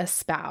has a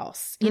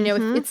spouse.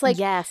 It's like,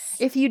 yes,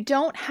 if you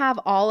don't have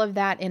all of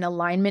that in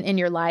alignment in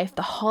your life,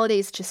 the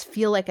holidays just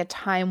feel like a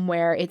time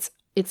where it's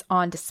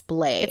on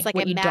display. It's like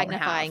a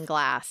magnifying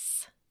glass.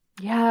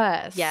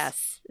 Yes.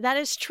 Yes. That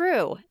is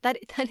true. That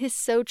is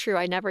so true.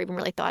 I never even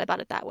really thought about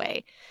it that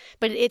way.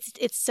 But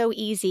it's so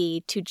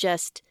easy to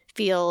just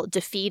feel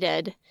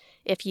defeated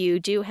if you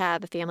do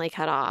have a family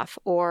cut off,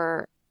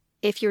 or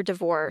if you're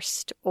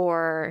divorced,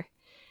 or,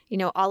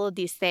 all of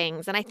these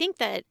things. And I think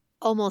that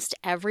almost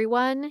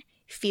everyone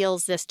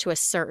feels this to a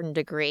certain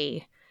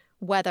degree,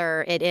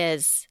 whether it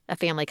is a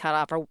family cut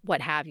off or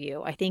what have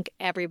you. I think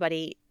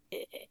everybody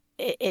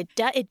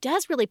it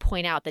does really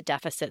point out the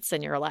deficits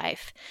in your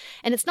life.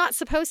 And it's not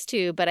supposed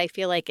to, but I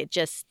feel like it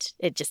just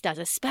does,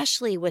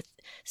 especially with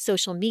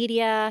social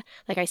media.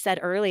 Like I said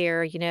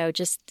earlier,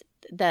 just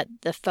the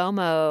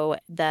FOMO,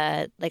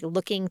 the like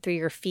looking through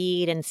your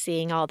feed and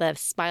seeing all the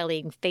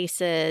smiling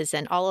faces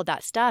and all of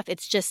that stuff.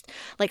 It's just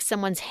like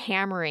someone's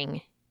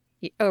hammering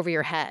over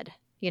your head,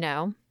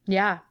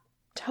 Yeah,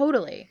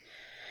 totally.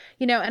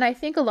 And I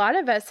think a lot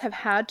of us have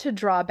had to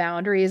draw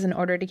boundaries in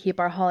order to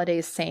keep our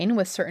holidays sane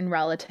with certain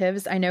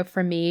relatives. I know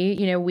for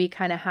me, we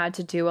kind of had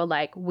to do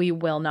we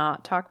will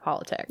not talk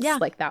politics. Yeah.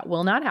 Like that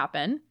will not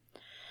happen.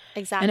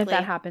 Exactly. And if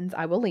that happens,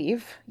 I will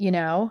leave,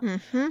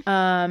 Mm-hmm.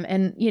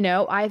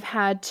 And, I've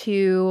had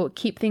to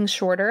keep things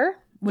shorter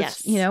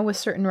with, yes. With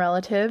certain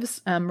relatives,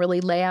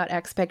 really lay out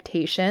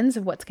expectations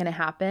of what's going to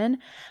happen.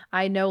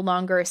 I no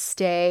longer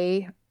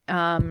stay,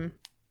 I'll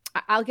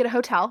get a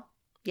hotel.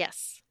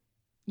 Yes.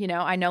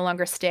 I no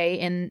longer stay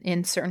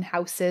in certain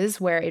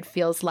houses where it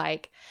feels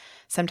like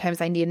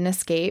sometimes I need an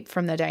escape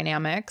from the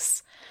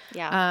dynamics.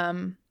 Yeah.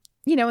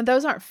 And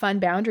those aren't fun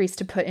boundaries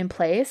to put in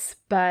place,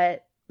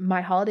 but my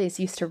holidays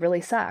used to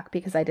really suck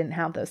because I didn't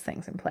have those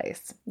things in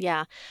place.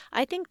 Yeah.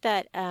 I think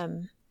that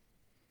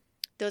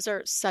those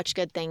are such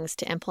good things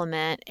to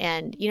implement.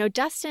 And,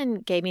 Dustin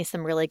gave me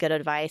some really good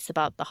advice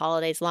about the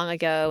holidays long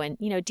ago and,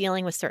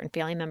 dealing with certain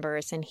family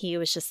members. And he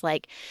was just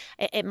like,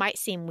 it might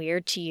seem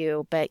weird to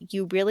you, but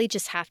you really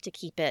just have to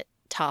keep it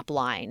top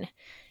line.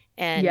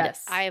 And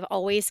yes. I've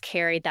always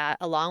carried that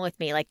along with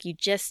me. Like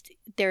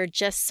there are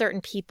just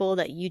certain people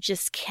that you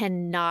just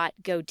cannot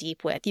go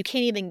deep with. You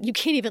can't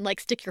even like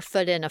stick your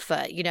foot in a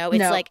foot,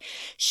 It's like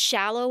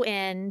shallow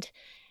end.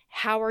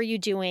 How are you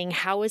doing?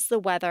 How is the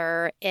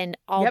weather? And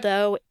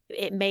although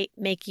it may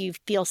make you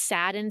feel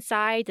sad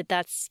inside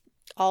that's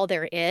all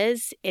there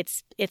is,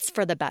 it's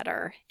for the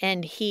better.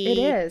 And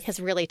he has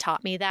really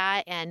taught me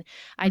that. And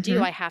I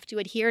have to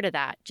adhere to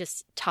that.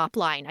 Just top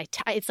line.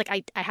 It's like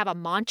I have a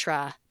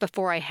mantra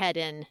before I head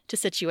into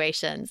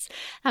situations.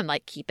 I'm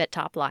like, keep it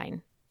top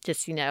line.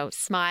 Just,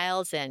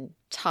 smiles and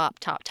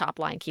top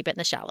line. Keep it in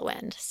the shallow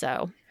end.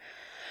 So.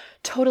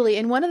 Totally.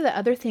 And one of the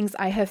other things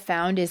I have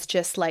found is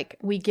just like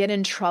we get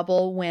in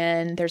trouble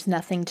when there's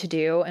nothing to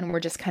do and we're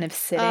just kind of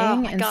sitting. Oh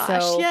my and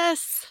gosh, so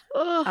yes.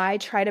 Ugh. I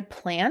try to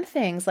plan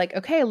things like,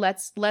 okay,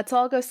 let's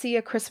all go see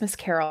a Christmas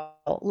Carol.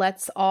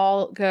 Let's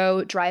all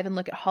go drive and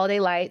look at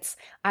holiday lights.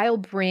 I'll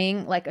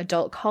bring like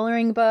adult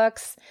coloring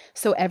books.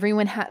 So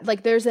everyone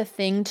there's a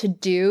thing to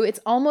do.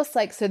 It's almost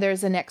like, so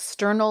there's an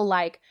external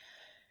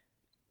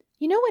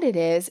You know what it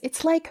is?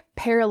 It's like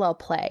parallel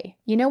play.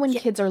 You know when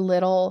kids are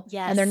little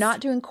and they're not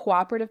doing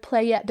cooperative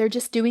play yet, they're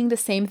just doing the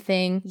same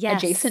thing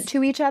adjacent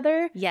to each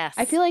other. Yes.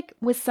 I feel like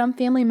with some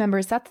family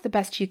members, that's the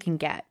best you can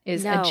get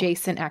is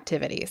adjacent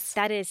activities.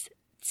 That is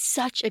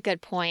such a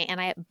good point.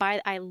 And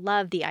I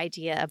love the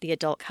idea of the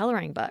adult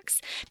coloring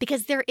books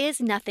because there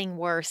is nothing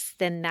worse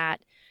than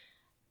that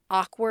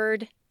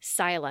awkward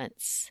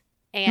silence.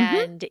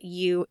 And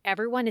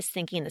everyone is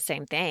thinking the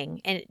same thing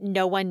and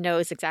no one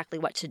knows exactly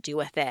what to do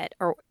with it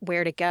or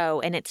where to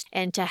go.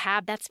 And to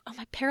have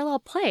my parallel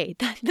play.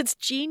 That's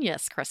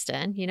genius,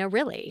 Kristen,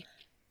 really.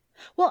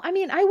 Well, I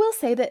mean, I will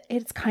say that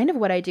it's kind of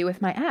what I do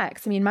with my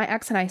ex. I mean, my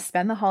ex and I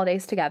spend the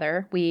holidays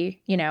together.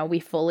 We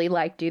fully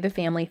do the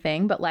family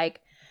thing, but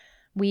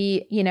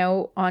we,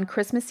 on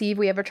Christmas Eve,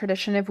 we have a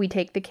tradition of we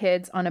take the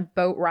kids on a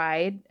boat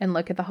ride and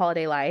look at the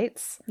holiday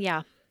lights.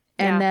 Yeah.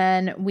 And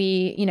then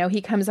we,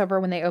 he comes over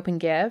when they open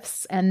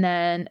gifts. And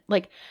then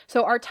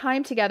so our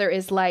time together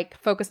is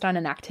focused on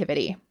an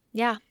activity.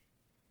 Yeah.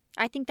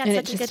 I think that's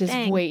such a good thing. It's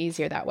just way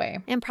easier that way.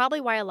 And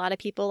probably why a lot of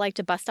people like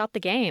to bust out the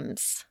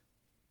games.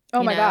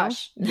 Oh my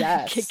gosh.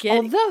 Yes.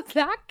 Although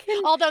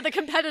the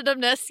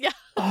competitiveness. Yeah.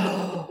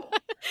 Oh.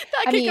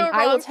 That could go wrong.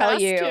 I will tell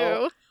you.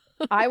 Too.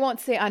 I won't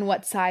say on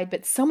what side,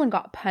 but someone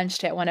got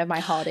punched at one of my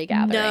holiday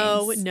gatherings.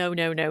 No.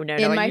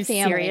 In my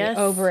family serious?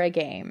 over a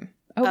game.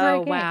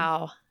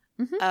 Wow.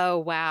 Mm-hmm. Oh,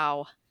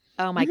 wow.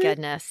 Oh, my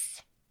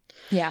goodness.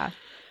 Yeah.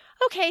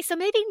 Okay, so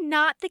maybe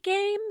not the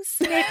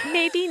games.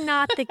 Maybe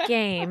not the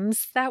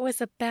games. That was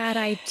a bad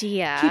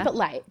idea. Keep it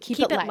light.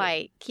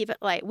 Keep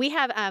it light. We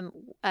have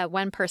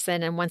one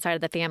person on one side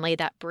of the family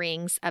that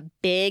brings a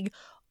big,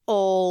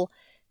 old,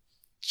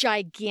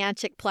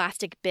 gigantic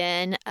plastic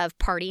bin of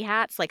party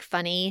hats, like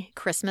funny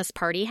Christmas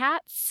party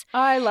hats.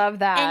 I love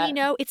that. And,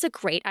 it's a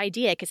great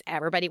idea because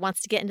everybody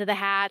wants to get into the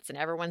hats and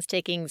everyone's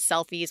taking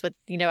selfies with,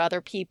 other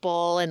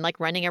people and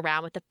running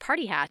around with the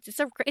party hats.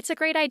 It's a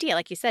great idea.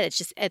 Like you said,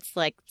 it's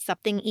like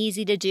something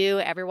easy to do.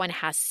 Everyone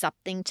has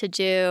something to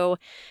do.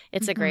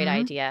 It's a great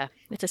idea.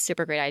 It's a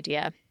super great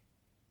idea.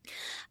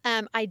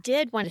 I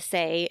did want to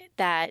say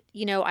that,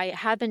 I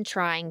have been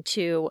trying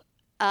to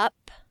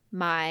up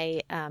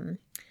my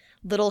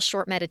little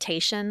short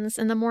meditations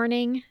in the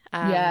morning,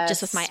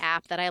 just with my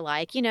app that I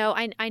like.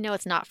 I know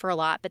it's not for a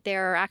lot, but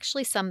there are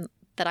actually some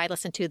that I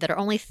listen to that are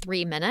only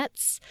 3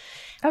 minutes,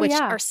 which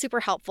are super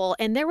helpful.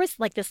 And there was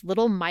this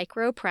little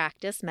micro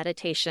practice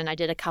meditation. I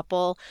did a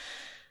couple.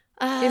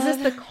 Is this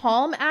the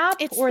Calm app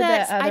or the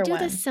other one? I do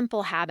the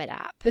Simple Habit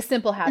app. The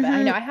Simple Habit.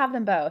 I know. I have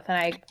them both, and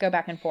I go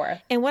back and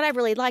forth. And what I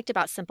really liked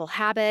about Simple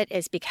Habit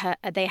is because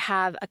they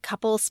have a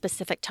couple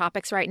specific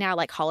topics right now,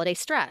 like holiday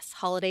stress,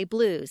 holiday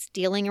blues,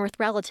 dealing with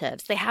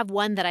relatives. They have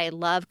one that I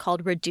love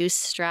called Reduce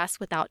Stress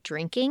Without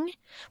Drinking,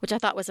 which I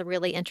thought was a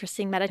really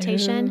interesting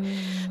meditation.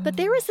 Ooh. But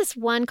there was this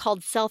one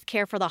called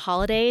Self-Care for the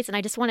Holidays, and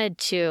I just wanted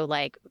to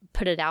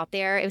put it out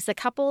there. It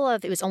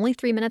was only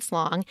 3 minutes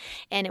long,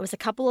 and it was a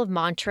couple of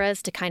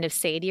mantras to kind of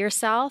say to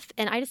yourself.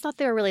 And I just thought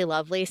they were really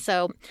lovely.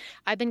 So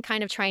I've been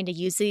kind of trying to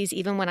use these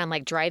even when I'm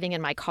driving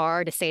in my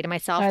car to say to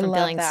myself I'm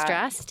feeling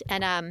stressed.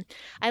 And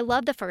I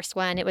love the first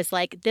one. It was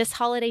this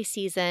holiday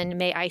season,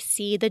 may I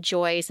see the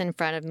joys in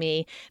front of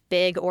me,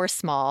 big or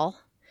small,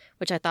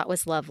 which I thought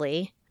was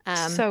lovely.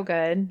 So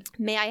good.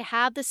 May I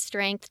have the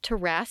strength to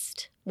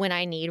rest when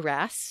I need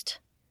rest.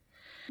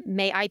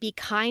 May I be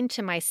kind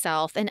to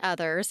myself and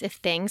others if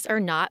things are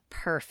not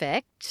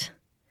perfect.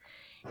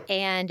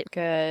 And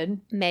good.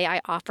 May I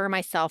offer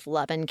myself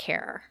love and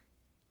care.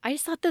 I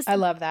just thought this. I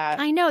love that.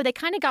 I know. They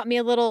kind of got me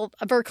a little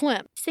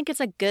verklempt. I think it's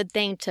a good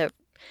thing to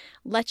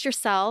let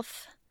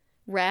yourself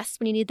rest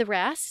when you need the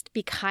rest.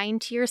 Be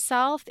kind to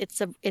yourself. It's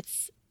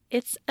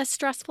a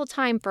stressful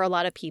time for a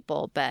lot of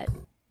people, but.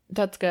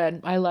 That's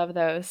good. I love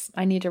those.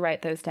 I need to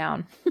write those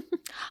down.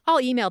 I'll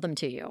email them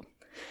to you.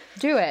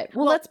 Do it.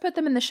 Well, let's put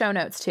them in the show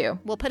notes too.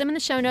 We'll put them in the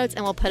show notes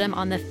and we'll put them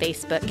on the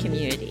Facebook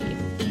community.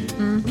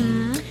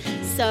 Mm-hmm.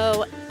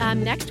 So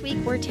next week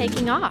we're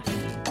taking off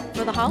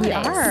for the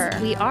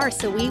holidays. We are.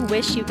 So we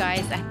wish you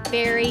guys a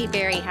very,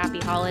 very happy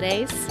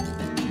holidays.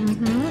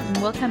 Mm-hmm. And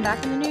we'll come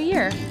back in the new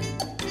year.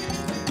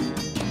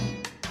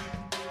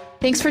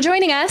 Thanks for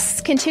joining us.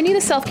 Continue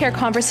the self-care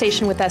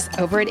conversation with us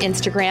over at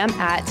Instagram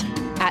at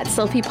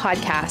Selfie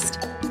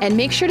Podcast. And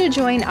make sure to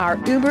join our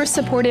uber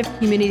supportive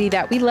community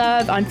that we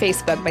love on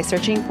Facebook by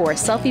searching for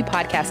Selfie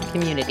Podcast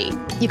Community.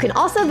 You can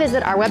also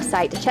visit our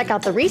website to check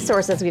out the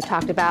resources we've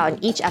talked about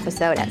in each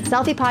episode at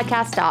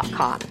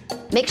selfiepodcast.com.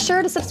 Make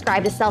sure to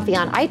subscribe to Selfie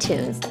on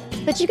iTunes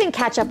so that you can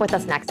catch up with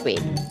us next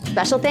week.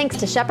 Special thanks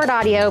to Shepherd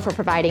Audio for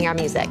providing our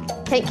music.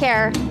 Take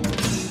care.